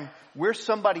time, we're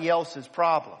somebody else's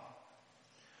problem.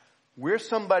 We're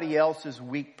somebody else's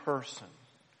weak person.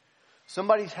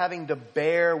 Somebody's having to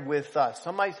bear with us.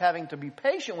 Somebody's having to be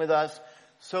patient with us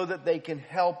so that they can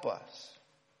help us.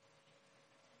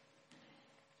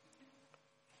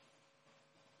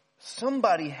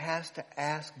 Somebody has to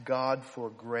ask God for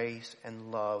grace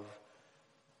and love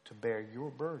to bear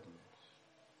your burdens.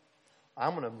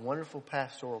 I'm on a wonderful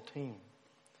pastoral team.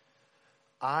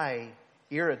 I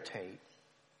irritate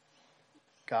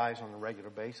guys on a regular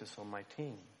basis on my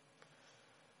team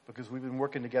because we've been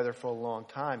working together for a long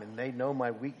time and they know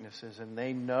my weaknesses and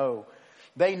they know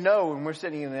when we're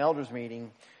sitting in an elders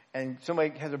meeting and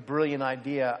somebody has a brilliant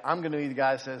idea, I'm going to be the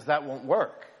guy that says that won't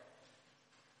work.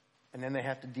 And then they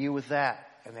have to deal with that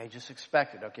and they just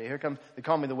expect it. Okay, they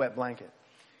call me the wet blanket.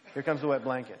 Here comes the wet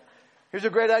blanket. Here's a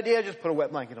great idea, just put a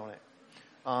wet blanket on it.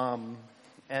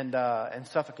 And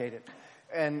suffocate it.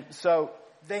 And so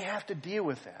they have to deal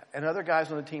with that. And other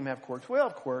guys on the team have quirks. We all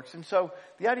have quirks. And so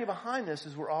the idea behind this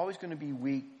is we're always going to be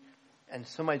weak and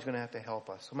somebody's going to have to help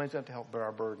us. Somebody's going to have to help bear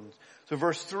our burdens. So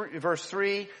verse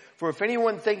 3, for if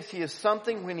anyone thinks he is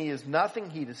something when he is nothing,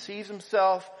 he deceives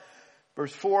himself.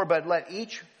 Verse 4, but let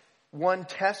each one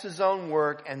test his own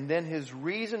work, and then his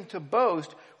reason to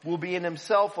boast will be in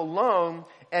himself alone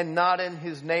and not in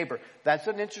his neighbor. That's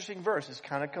an interesting verse. It's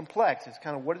kind of complex. It's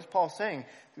kind of, what is Paul saying?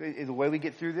 The way we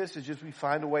get through this is just we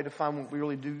find a way to find what we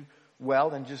really do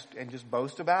well and just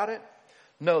boast about it.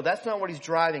 No, that's not what he's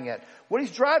driving at. What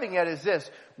he's driving at is this.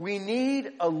 We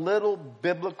need a little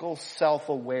biblical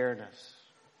self-awareness.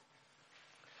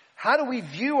 How do we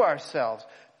view ourselves?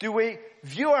 Do we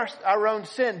view our own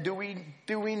sin? Do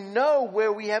we know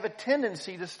where we have a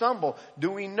tendency to stumble?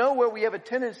 Do we know where we have a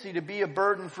tendency to be a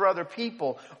burden for other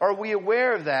people? Are we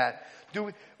aware of that?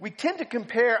 We tend to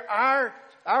compare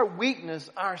our weakness,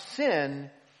 our sin,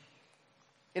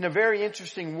 in a very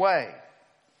interesting way.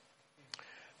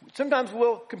 Sometimes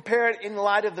we'll compare it in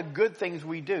light of the good things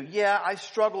we do. Yeah, I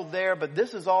struggled there, but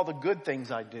this is all the good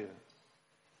things I do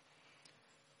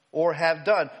or have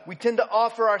done. We tend to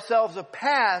offer ourselves a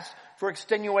pass for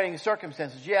extenuating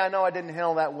circumstances. Yeah, I know I didn't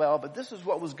handle that well, but this is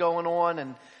what was going on.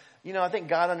 And, I think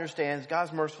God understands.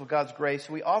 God's merciful. God's grace.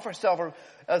 We offer ourselves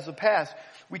as a pass.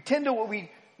 We tend to what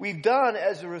we've done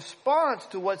as a response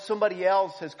to what somebody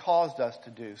else has caused us to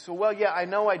do. So, well, yeah, I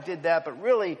know I did that, but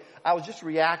really I was just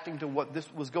reacting to what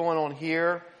this was going on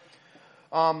here.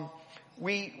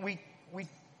 We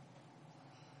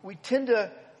tend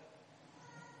to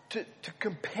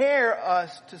compare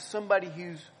us to somebody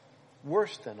who's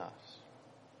worse than us.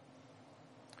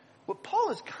 What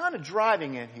Paul is kind of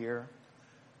driving at here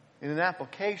in an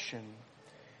application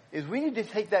is we need to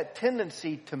take that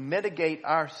tendency to mitigate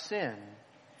our sin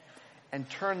and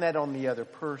turn that on the other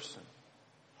person.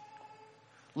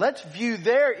 Let's view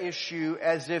their issue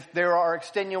as if there are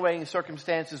extenuating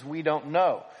circumstances we don't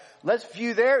know. Let's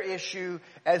view their issue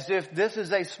as if this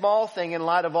is a small thing in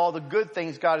light of all the good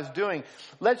things God is doing.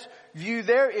 Let's view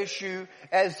their issue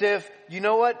as if,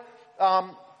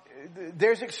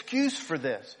 there's excuse for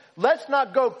this. Let's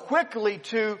not go quickly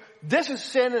to, this is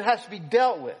sin and has to be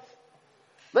dealt with.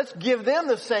 Let's give them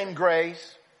the same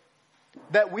grace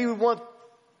that we want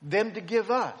them to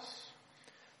give us.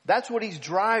 That's what he's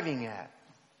driving at.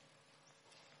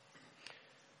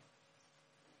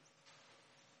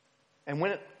 And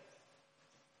when it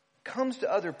comes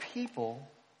to other people,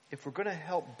 if we're going to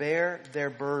help bear their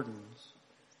burdens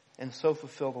and so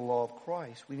fulfill the law of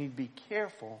Christ, we need to be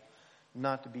careful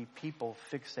not to be people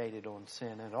fixated on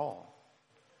sin at all.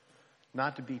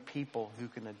 Not to be people who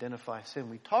can identify sin.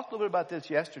 We talked a little bit about this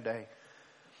yesterday.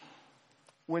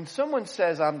 When someone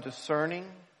says, I'm discerning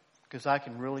because I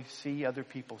can really see other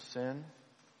people's sin,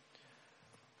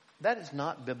 that is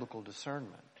not biblical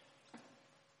discernment.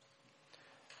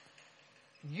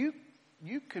 You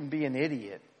can be an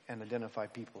idiot and identify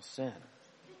people's sin.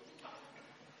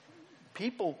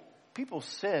 People's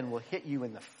sin will hit you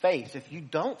in the face if you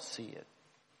don't see it.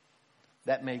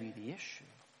 That may be the issue.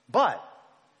 But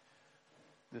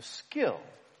the skill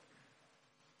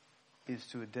is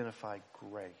to identify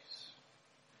grace.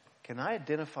 Can I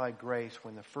identify grace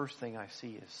when the first thing I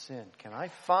see is sin? Can I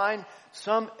find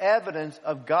some evidence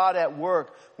of God at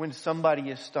work when somebody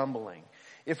is stumbling?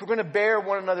 If we're going to bear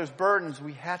one another's burdens,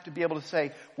 we have to be able to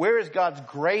say, where is God's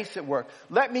grace at work?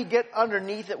 Let me get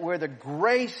underneath it where the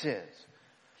grace is.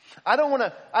 I don't want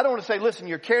to say, listen,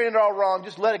 you're carrying it all wrong.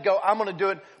 Just let it go. I'm going to do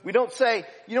it. We don't say,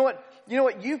 you know what?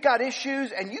 You've got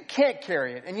issues and you can't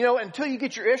carry it. And until you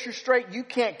get your issues straight, you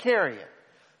can't carry it.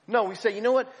 No, we say, you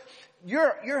know what?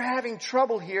 You're having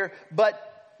trouble here, but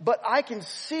I can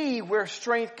see where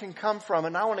strength can come from,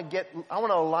 and I want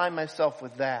to align myself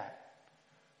with that.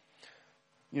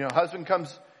 Husband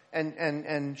comes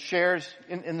and shares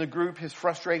in the group his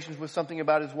frustrations with something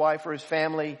about his wife or his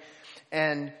family,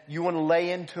 and you want to lay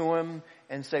into him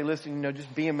and say, listen,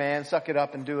 just be a man, suck it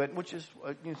up and do it, which is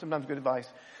sometimes good advice.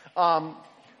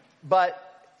 But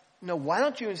why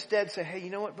don't you instead say, hey,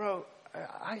 you know what, bro?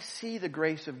 I see the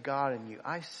grace of God in you.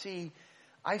 I see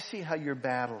how you're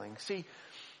battling. See,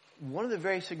 one of the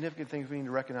very significant things we need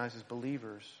to recognize as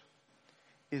believers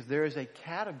is there is a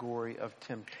category of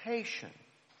temptation,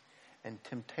 and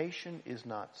temptation is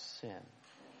not sin.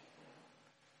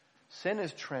 Sin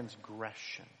is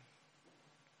transgression.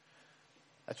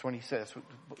 That's what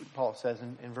Paul says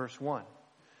in verse 1.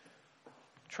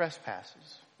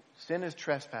 Trespasses. Sin is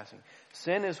trespassing.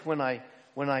 Sin is when I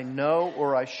know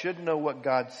or I should know what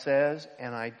God says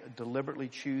and I deliberately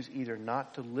choose either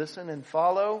not to listen and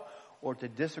follow or to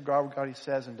disregard what God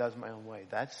says and does my own way.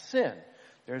 That's sin.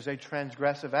 There's a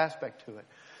transgressive aspect to it.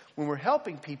 When we're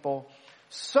helping people,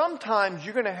 sometimes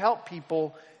you're going to help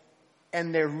people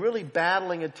and they're really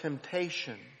battling a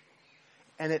temptation.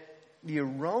 And the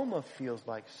aroma feels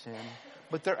like sin,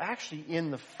 but they're actually in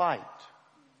the fight.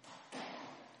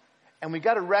 And we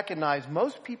got to recognize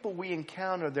most people we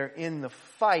encounter, they're in the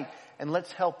fight, and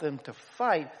let's help them to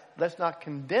fight. Let's not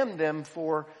condemn them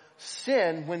for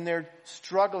sin when they're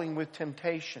struggling with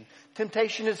temptation.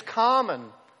 Temptation is common,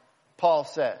 Paul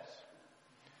says.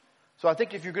 So I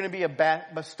think if you're going to be a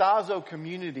bastazo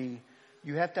community,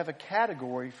 you have to have a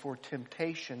category for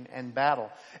temptation and battle.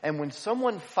 And when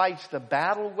someone fights the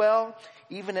battle well,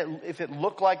 even if it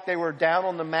looked like they were down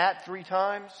on the mat 3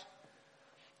 times,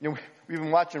 we've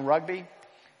been watching rugby,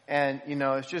 and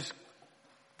it's just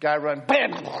guy run,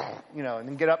 bam, and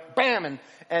then get up, bam,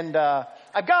 and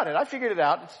I've got it. I figured it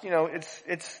out.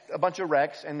 It's a bunch of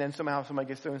wrecks, and then somehow somebody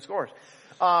gets through and scores.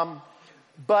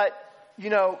 But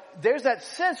there's that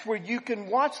sense where you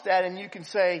can watch that and you can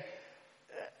say,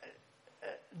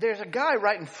 there's a guy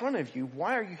right in front of you.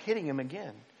 Why are you hitting him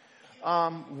again?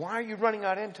 Why are you running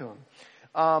out into him?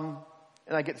 And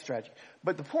I get the strategy,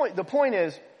 but the point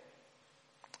is.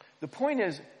 The point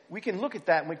is, we can look at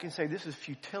that and we can say this is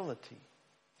futility.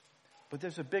 But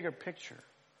there's a bigger picture.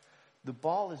 The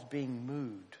ball is being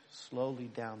moved slowly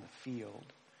down the field,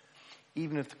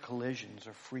 even if the collisions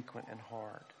are frequent and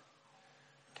hard.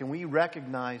 Can we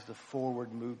recognize the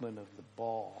forward movement of the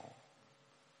ball?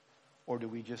 Or do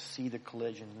we just see the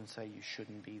collisions and say you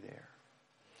shouldn't be there?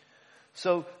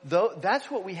 So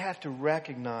that's what we have to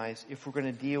recognize if we're going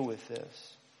to deal with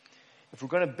this. If we're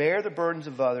going to bear the burdens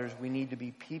of others, we need to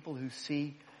be people who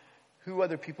see who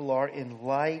other people are in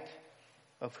light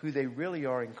of who they really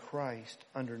are in Christ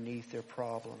underneath their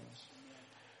problems.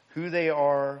 Who they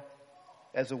are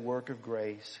as a work of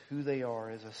grace. Who they are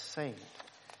as a saint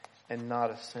and not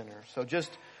a sinner. So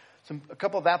just a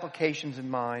couple of applications in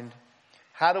mind.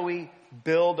 How do we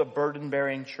build a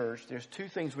burden-bearing church? There's 2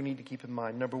 things we need to keep in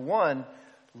mind. Number 1,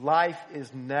 life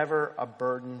is never a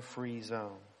burden-free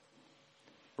zone.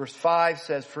 Verse 5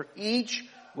 says, for each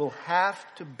will have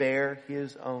to bear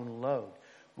his own load.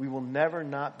 We will never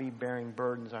not be bearing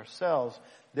burdens ourselves.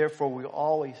 Therefore, we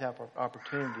always have an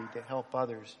opportunity to help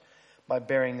others by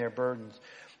bearing their burdens.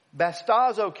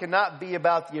 Bastazo cannot be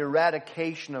about the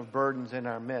eradication of burdens in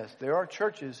our midst. There are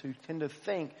churches who tend to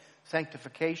think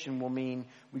sanctification will mean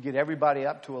we get everybody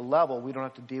up to a level we don't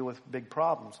have to deal with big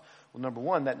problems. Well, number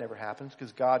 1, that never happens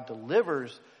because God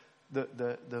delivers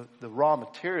the raw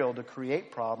material to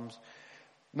create problems.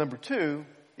 Number 2,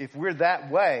 if we're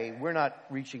that way, we're not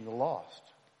reaching the lost.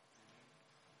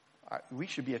 We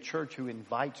should be a church who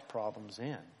invites problems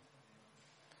in.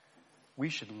 We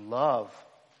should love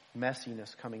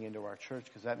messiness coming into our church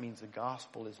because that means the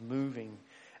gospel is moving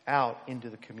out into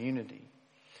the community.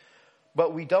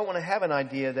 But we don't want to have an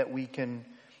idea that we can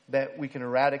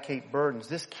eradicate burdens.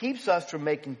 This keeps us from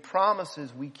making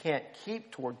promises we can't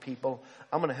keep toward people.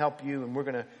 I'm going to help you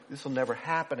and this will never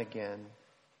happen again.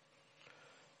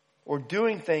 Or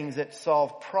doing things that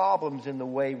solve problems in the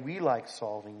way we like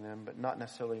solving them, but not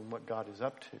necessarily in what God is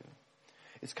up to.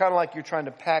 It's kind of like you're trying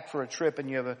to pack for a trip and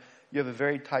you have a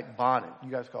very tight bonnet. You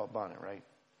guys call it bonnet, right?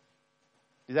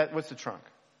 What's the trunk?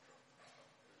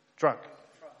 Trunk.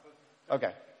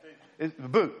 Okay. The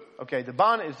boot. Okay. The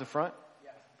bonnet is the front?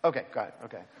 Okay. Got it.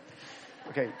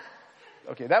 Okay.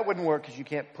 That wouldn't work because you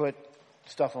can't put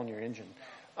stuff on your engine.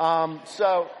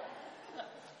 So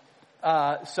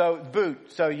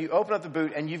boot. So you open up the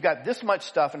boot and you've got this much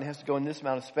stuff and it has to go in this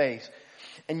amount of space.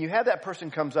 And you have that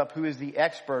person comes up who is the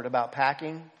expert about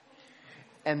packing.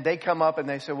 And they come up and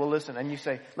they say, well, listen. And you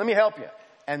say, let me help you.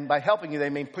 And by helping you, they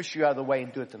may push you out of the way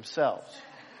and do it themselves.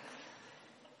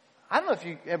 I don't know if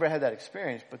you ever had that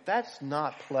experience, but that's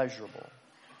not pleasurable.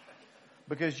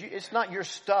 Because it's not your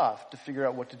stuff to figure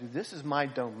out what to do. This is my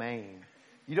domain.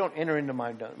 You don't enter into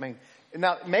my domain.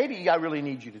 Now, maybe I really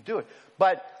need you to do it.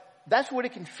 But that's what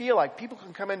it can feel like. People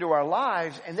can come into our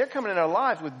lives, and they're coming into our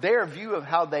lives with their view of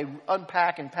how they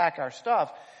unpack and pack our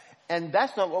stuff. And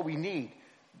that's not what we need.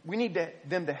 We need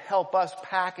them to help us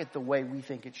pack it the way we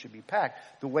think it should be packed,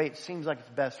 the way it seems like it's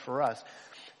best for us.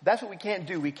 That's what we can't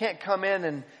do. We can't come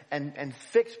in and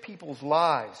fix people's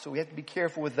lives. So we have to be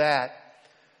careful with that.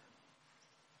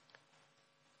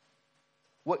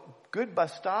 What good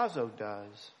bastazo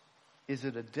does is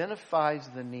it identifies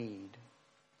the need.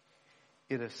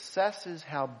 It assesses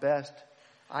how best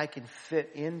I can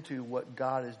fit into what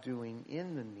God is doing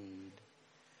in the need.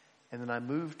 And then I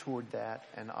move toward that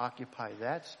and occupy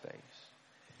that space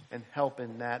and help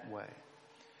in that way.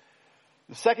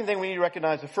 The second thing we need to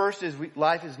recognize, the first is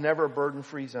life is never a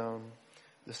burden-free zone.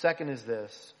 The second is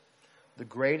this: the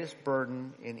greatest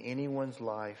burden in anyone's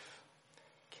life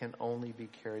can only be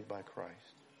carried by Christ.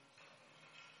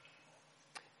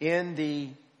 In the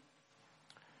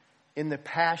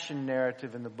passion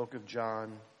narrative in the book of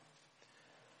John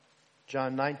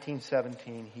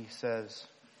 19:17, he says,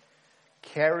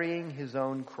 carrying his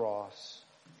own cross,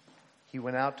 he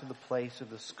went out to the place of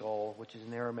the skull, which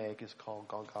in Aramaic is called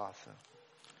Golgotha.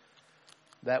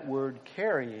 That word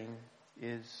carrying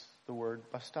is the word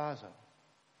bastazo.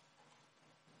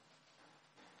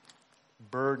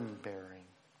 Burden bearing.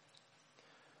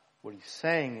 What he's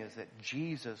saying is that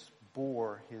Jesus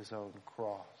bore his own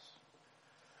cross,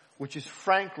 which is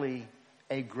frankly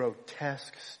a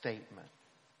grotesque statement,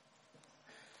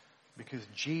 because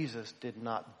Jesus did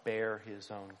not bear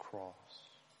his own cross.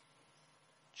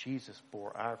 Jesus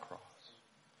bore our cross.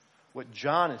 What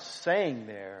John is saying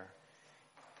there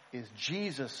is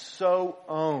Jesus so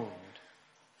owned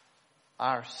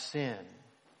our sin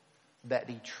that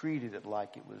he treated it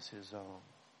like it was his own.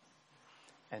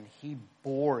 And he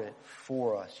bore it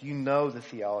for us. You know the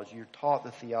theology. You're taught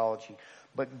the theology.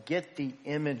 But get the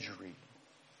imagery.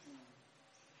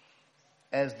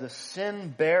 As the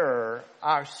sin bearer,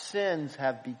 our sins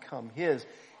have become his.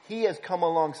 He has come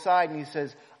alongside and he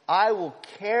says, I will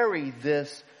carry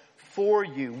this for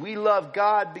you. We love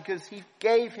God because he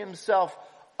gave himself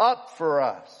up for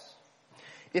us.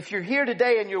 If you're here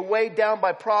today and you're weighed down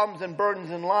by problems and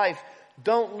burdens in life,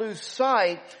 don't lose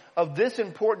sight of this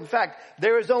important fact.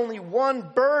 There is only one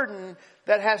burden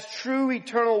that has true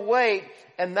eternal weight,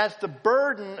 and that's the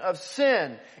burden of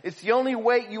sin. It's the only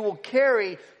weight you will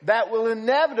carry that will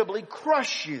inevitably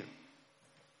crush you.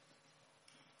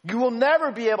 You will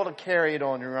never be able to carry it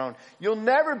on your own. You'll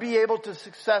never be able to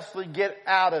successfully get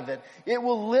out of it. It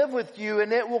will live with you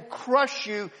and it will crush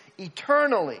you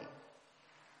eternally.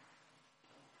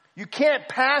 You can't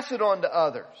pass it on to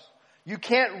others. You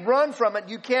can't run from it.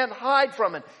 You can't hide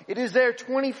from it. It is there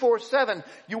 24/7.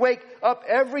 You wake up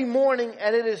every morning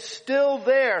and it is still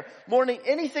there. More than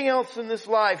anything else in this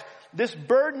life, this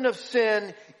burden of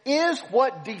sin is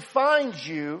what defines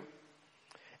you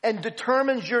and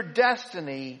determines your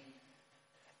destiny.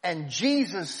 And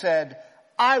Jesus said,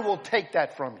 I will take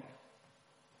that from you.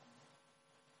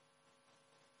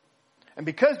 And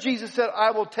because Jesus said,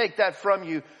 I will take that from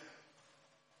you,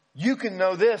 you can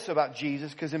know this about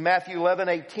Jesus, because in Matthew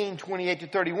 11:18,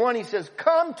 28-31, he says,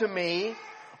 come to me,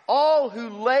 all who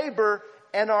labor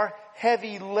and are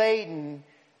heavy laden,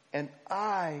 and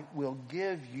I will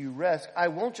give you rest. I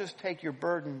won't just take your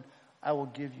burden, I will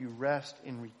give you rest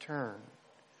in return.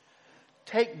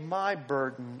 Take my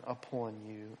burden upon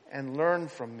you and learn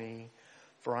from me,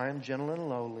 for I am gentle and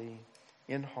lowly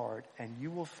in heart, and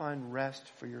you will find rest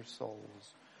for your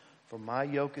souls. For my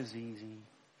yoke is easy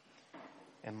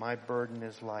and my burden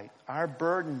is light. Our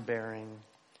burden bearing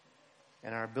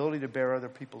and our ability to bear other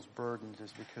people's burdens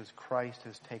is because Christ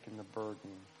has taken the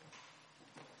burden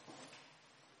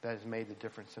that has made the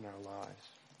difference in our lives.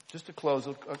 Just to close,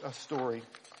 a story.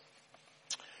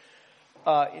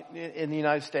 In the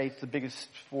United States, the biggest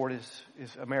sport is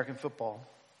American football.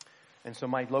 And so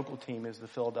my local team is the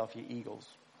Philadelphia Eagles.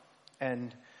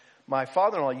 And my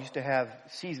father-in-law used to have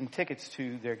season tickets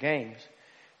to their games.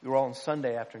 They were all on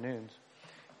Sunday afternoons.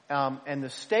 And the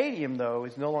stadium, though,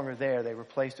 is no longer there. They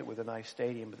replaced it with a nice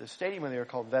stadium. But the stadium when they were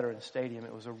called Veterans Stadium,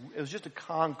 it was just a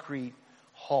concrete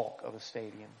hulk of a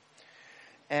stadium.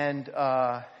 And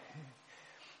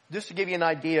just to give you an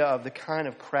idea of the kind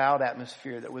of crowd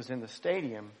atmosphere that was in the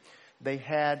stadium, they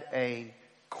had a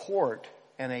court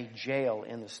and a jail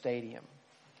in the stadium,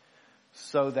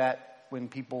 so that when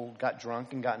people got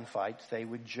drunk and got in fights, they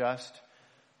would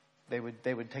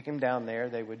take him down there.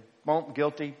 They would,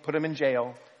 guilty, put him in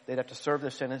jail. They'd have to serve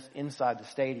their sentence inside the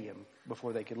stadium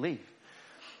before they could leave.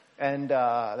 And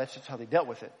that's just how they dealt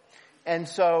with it. And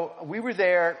so we were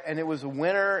there, and it was a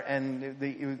winter, and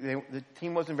the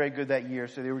team wasn't very good that year,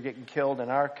 so they were getting killed.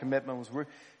 And our commitment was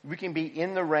we can be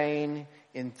in the rain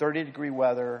in 30-degree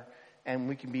weather, and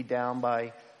we can be down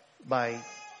by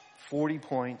 40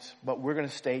 points, but we're going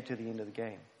to stay to the end of the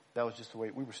game. That was just the way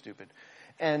we were stupid.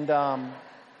 And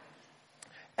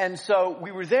so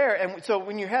we were there, and so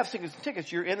when you have season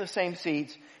tickets, you're in the same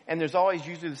seats, and there's always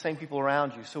usually the same people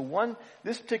around you. So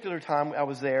this particular time I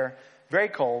was there, very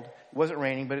cold. It wasn't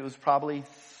raining, but it was probably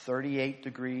 38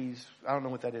 degrees. I don't know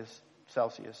what that is,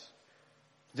 Celsius.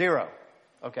 0.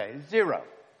 Okay, 0.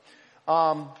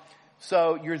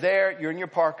 So you're there, you're in your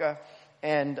parka,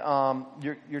 and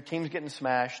your team's getting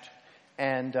smashed.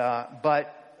 And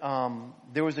but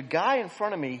there was a guy in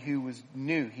front of me who was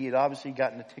new. He had obviously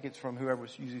gotten the tickets from whoever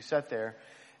was usually sat there,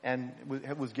 and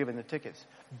was given the tickets.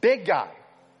 Big guy,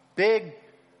 big,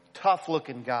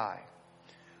 tough-looking guy.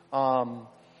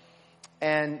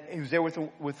 And he was there with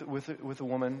a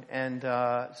woman, and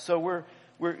so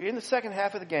we're in the second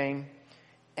half of the game,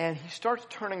 and he starts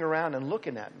turning around and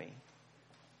looking at me,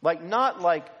 not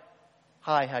like,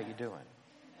 "Hi, how you doing?"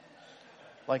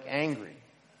 Like angry.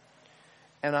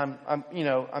 And I'm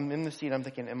in the seat. I'm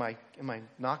thinking, am I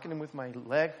knocking him with my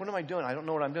leg? What am I doing? I don't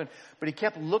know what I'm doing. But he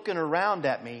kept looking around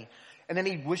at me, and then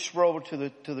he'd whisper over to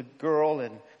the girl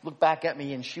and look back at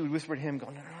me, and she would whisper to him,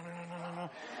 going, "No."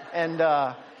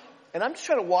 And I'm just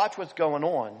trying to watch what's going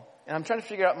on, and I'm trying to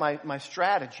figure out my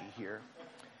strategy here.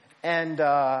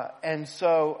 And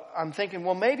so I'm thinking,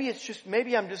 well, maybe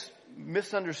I'm just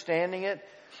misunderstanding it.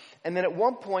 And then at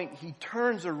one point, he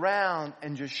turns around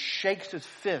and just shakes his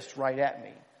fist right at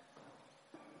me.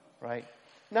 Right?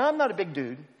 Now, I'm not a big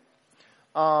dude.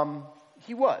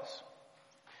 He was.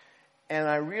 And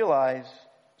I realized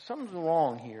something's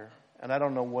wrong here, and I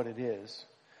don't know what it is.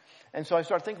 And so I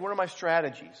started thinking, what are my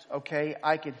strategies? Okay,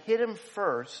 I could hit him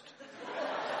first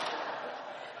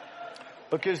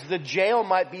because the jail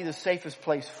might be the safest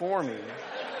place for me.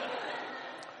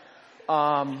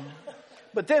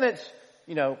 But then it's,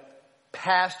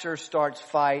 pastor starts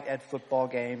fight at football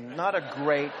game. Not a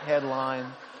great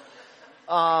headline.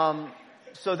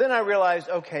 So then I realized,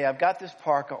 okay, I've got this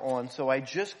parka on, so I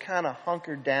just kind of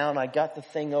hunkered down. I got the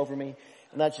thing over me,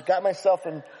 and I just got myself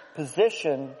in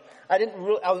position. I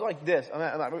was like this.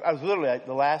 I was literally like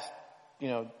the last,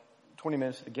 20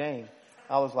 minutes of the game.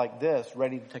 I was like this,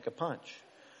 ready to take a punch.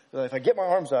 So if I get my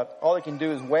arms up, all they can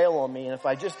do is wail on me. And if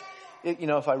I just,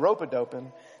 if I rope-a-dope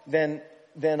him, then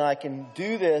I can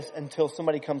do this until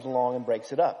somebody comes along and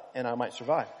breaks it up, and I might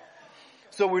survive.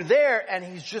 So we're there, and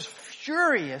he's just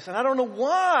furious, and I don't know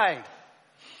why.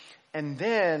 And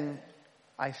then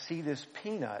I see this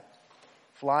peanut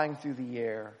flying through the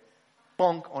air,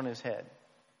 bunk on his head.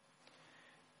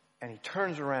 And he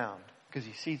turns around because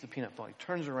he sees the peanut fall. He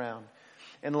turns around,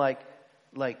 and like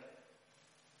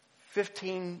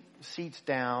 15 seats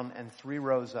down and 3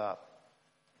 rows up,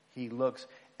 he looks,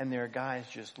 and there are guys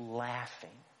just laughing.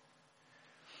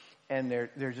 And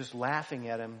they're just laughing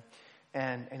at him.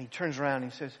 And he turns around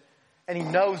and he says, and he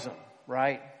knows them,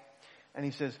 right? And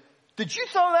he says, "Did you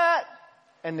throw that?"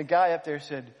 And the guy up there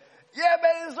said, "Yeah,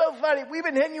 man, it's so funny. We've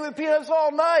been hitting you with peanuts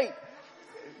all night.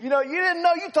 You didn't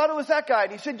know, you thought it was that guy."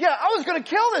 And he said, "Yeah, I was going to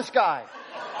kill this guy."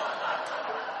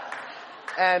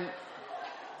 And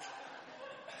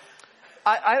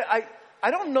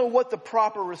I don't know what the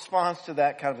proper response to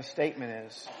that kind of a statement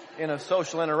is in a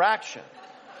social interaction.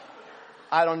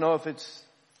 I don't know if it's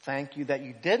thank you that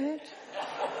you didn't.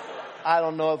 I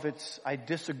don't know if I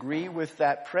disagree with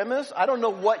that premise. I don't know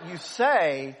what you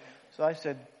say. So I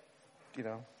said,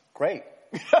 great.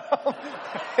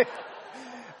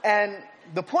 And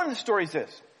the point of the story is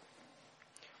this.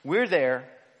 We're there.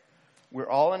 We're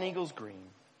all in Eagles Green.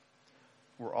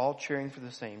 We're all cheering for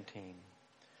the same team.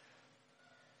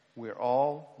 We're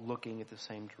all looking at the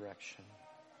same direction.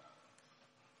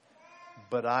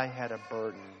 But I had a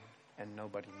burden and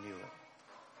nobody knew it.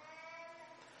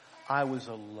 I was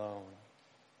alone.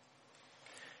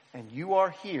 And you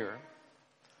are here,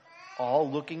 all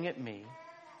looking at me,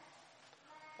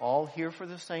 all here for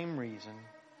the same reason,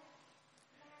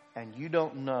 and you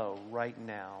don't know right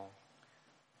now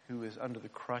who is under the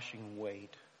crushing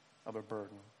weight of a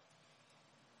burden,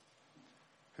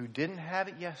 who didn't have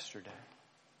it yesterday,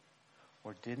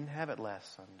 or didn't have it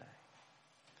last Sunday,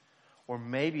 or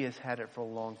maybe has had it for a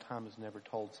long time, has never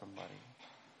told somebody.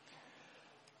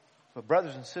 But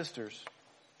brothers and sisters,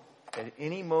 at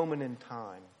any moment in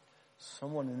time,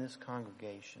 someone in this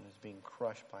congregation is being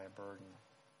crushed by a burden.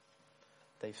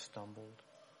 They've stumbled.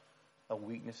 A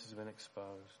weakness has been exposed.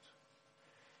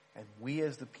 And we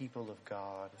as the people of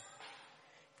God,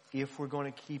 if we're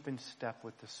going to keep in step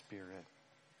with the Spirit,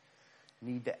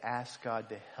 need to ask God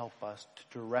to help us,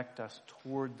 to direct us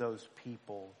toward those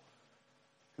people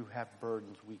who have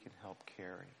burdens we can help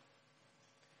carry.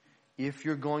 If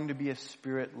you're going to be a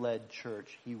Spirit-led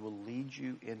church, He will lead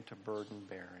you into burden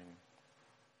bearing.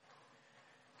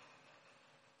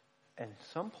 And at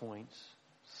some points,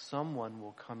 someone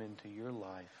will come into your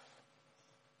life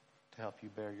to help you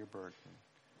bear your burden.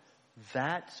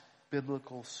 That's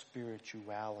biblical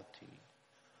spirituality,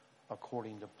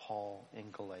 according to Paul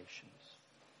in Galatians.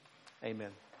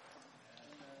 Amen.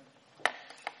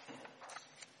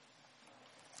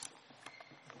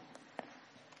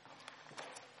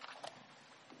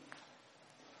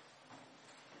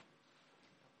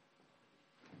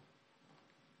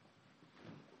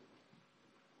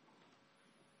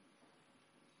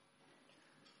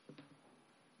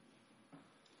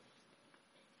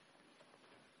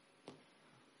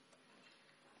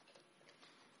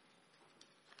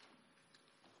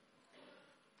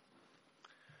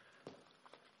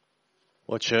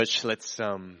 Well, church, let's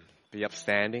be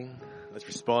upstanding. Let's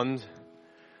respond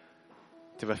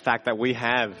to the fact that we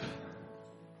have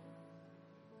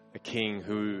a King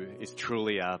who is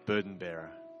truly our burden bearer.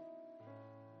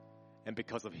 And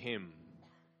because of Him,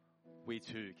 we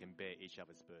too can bear each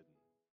other's burden.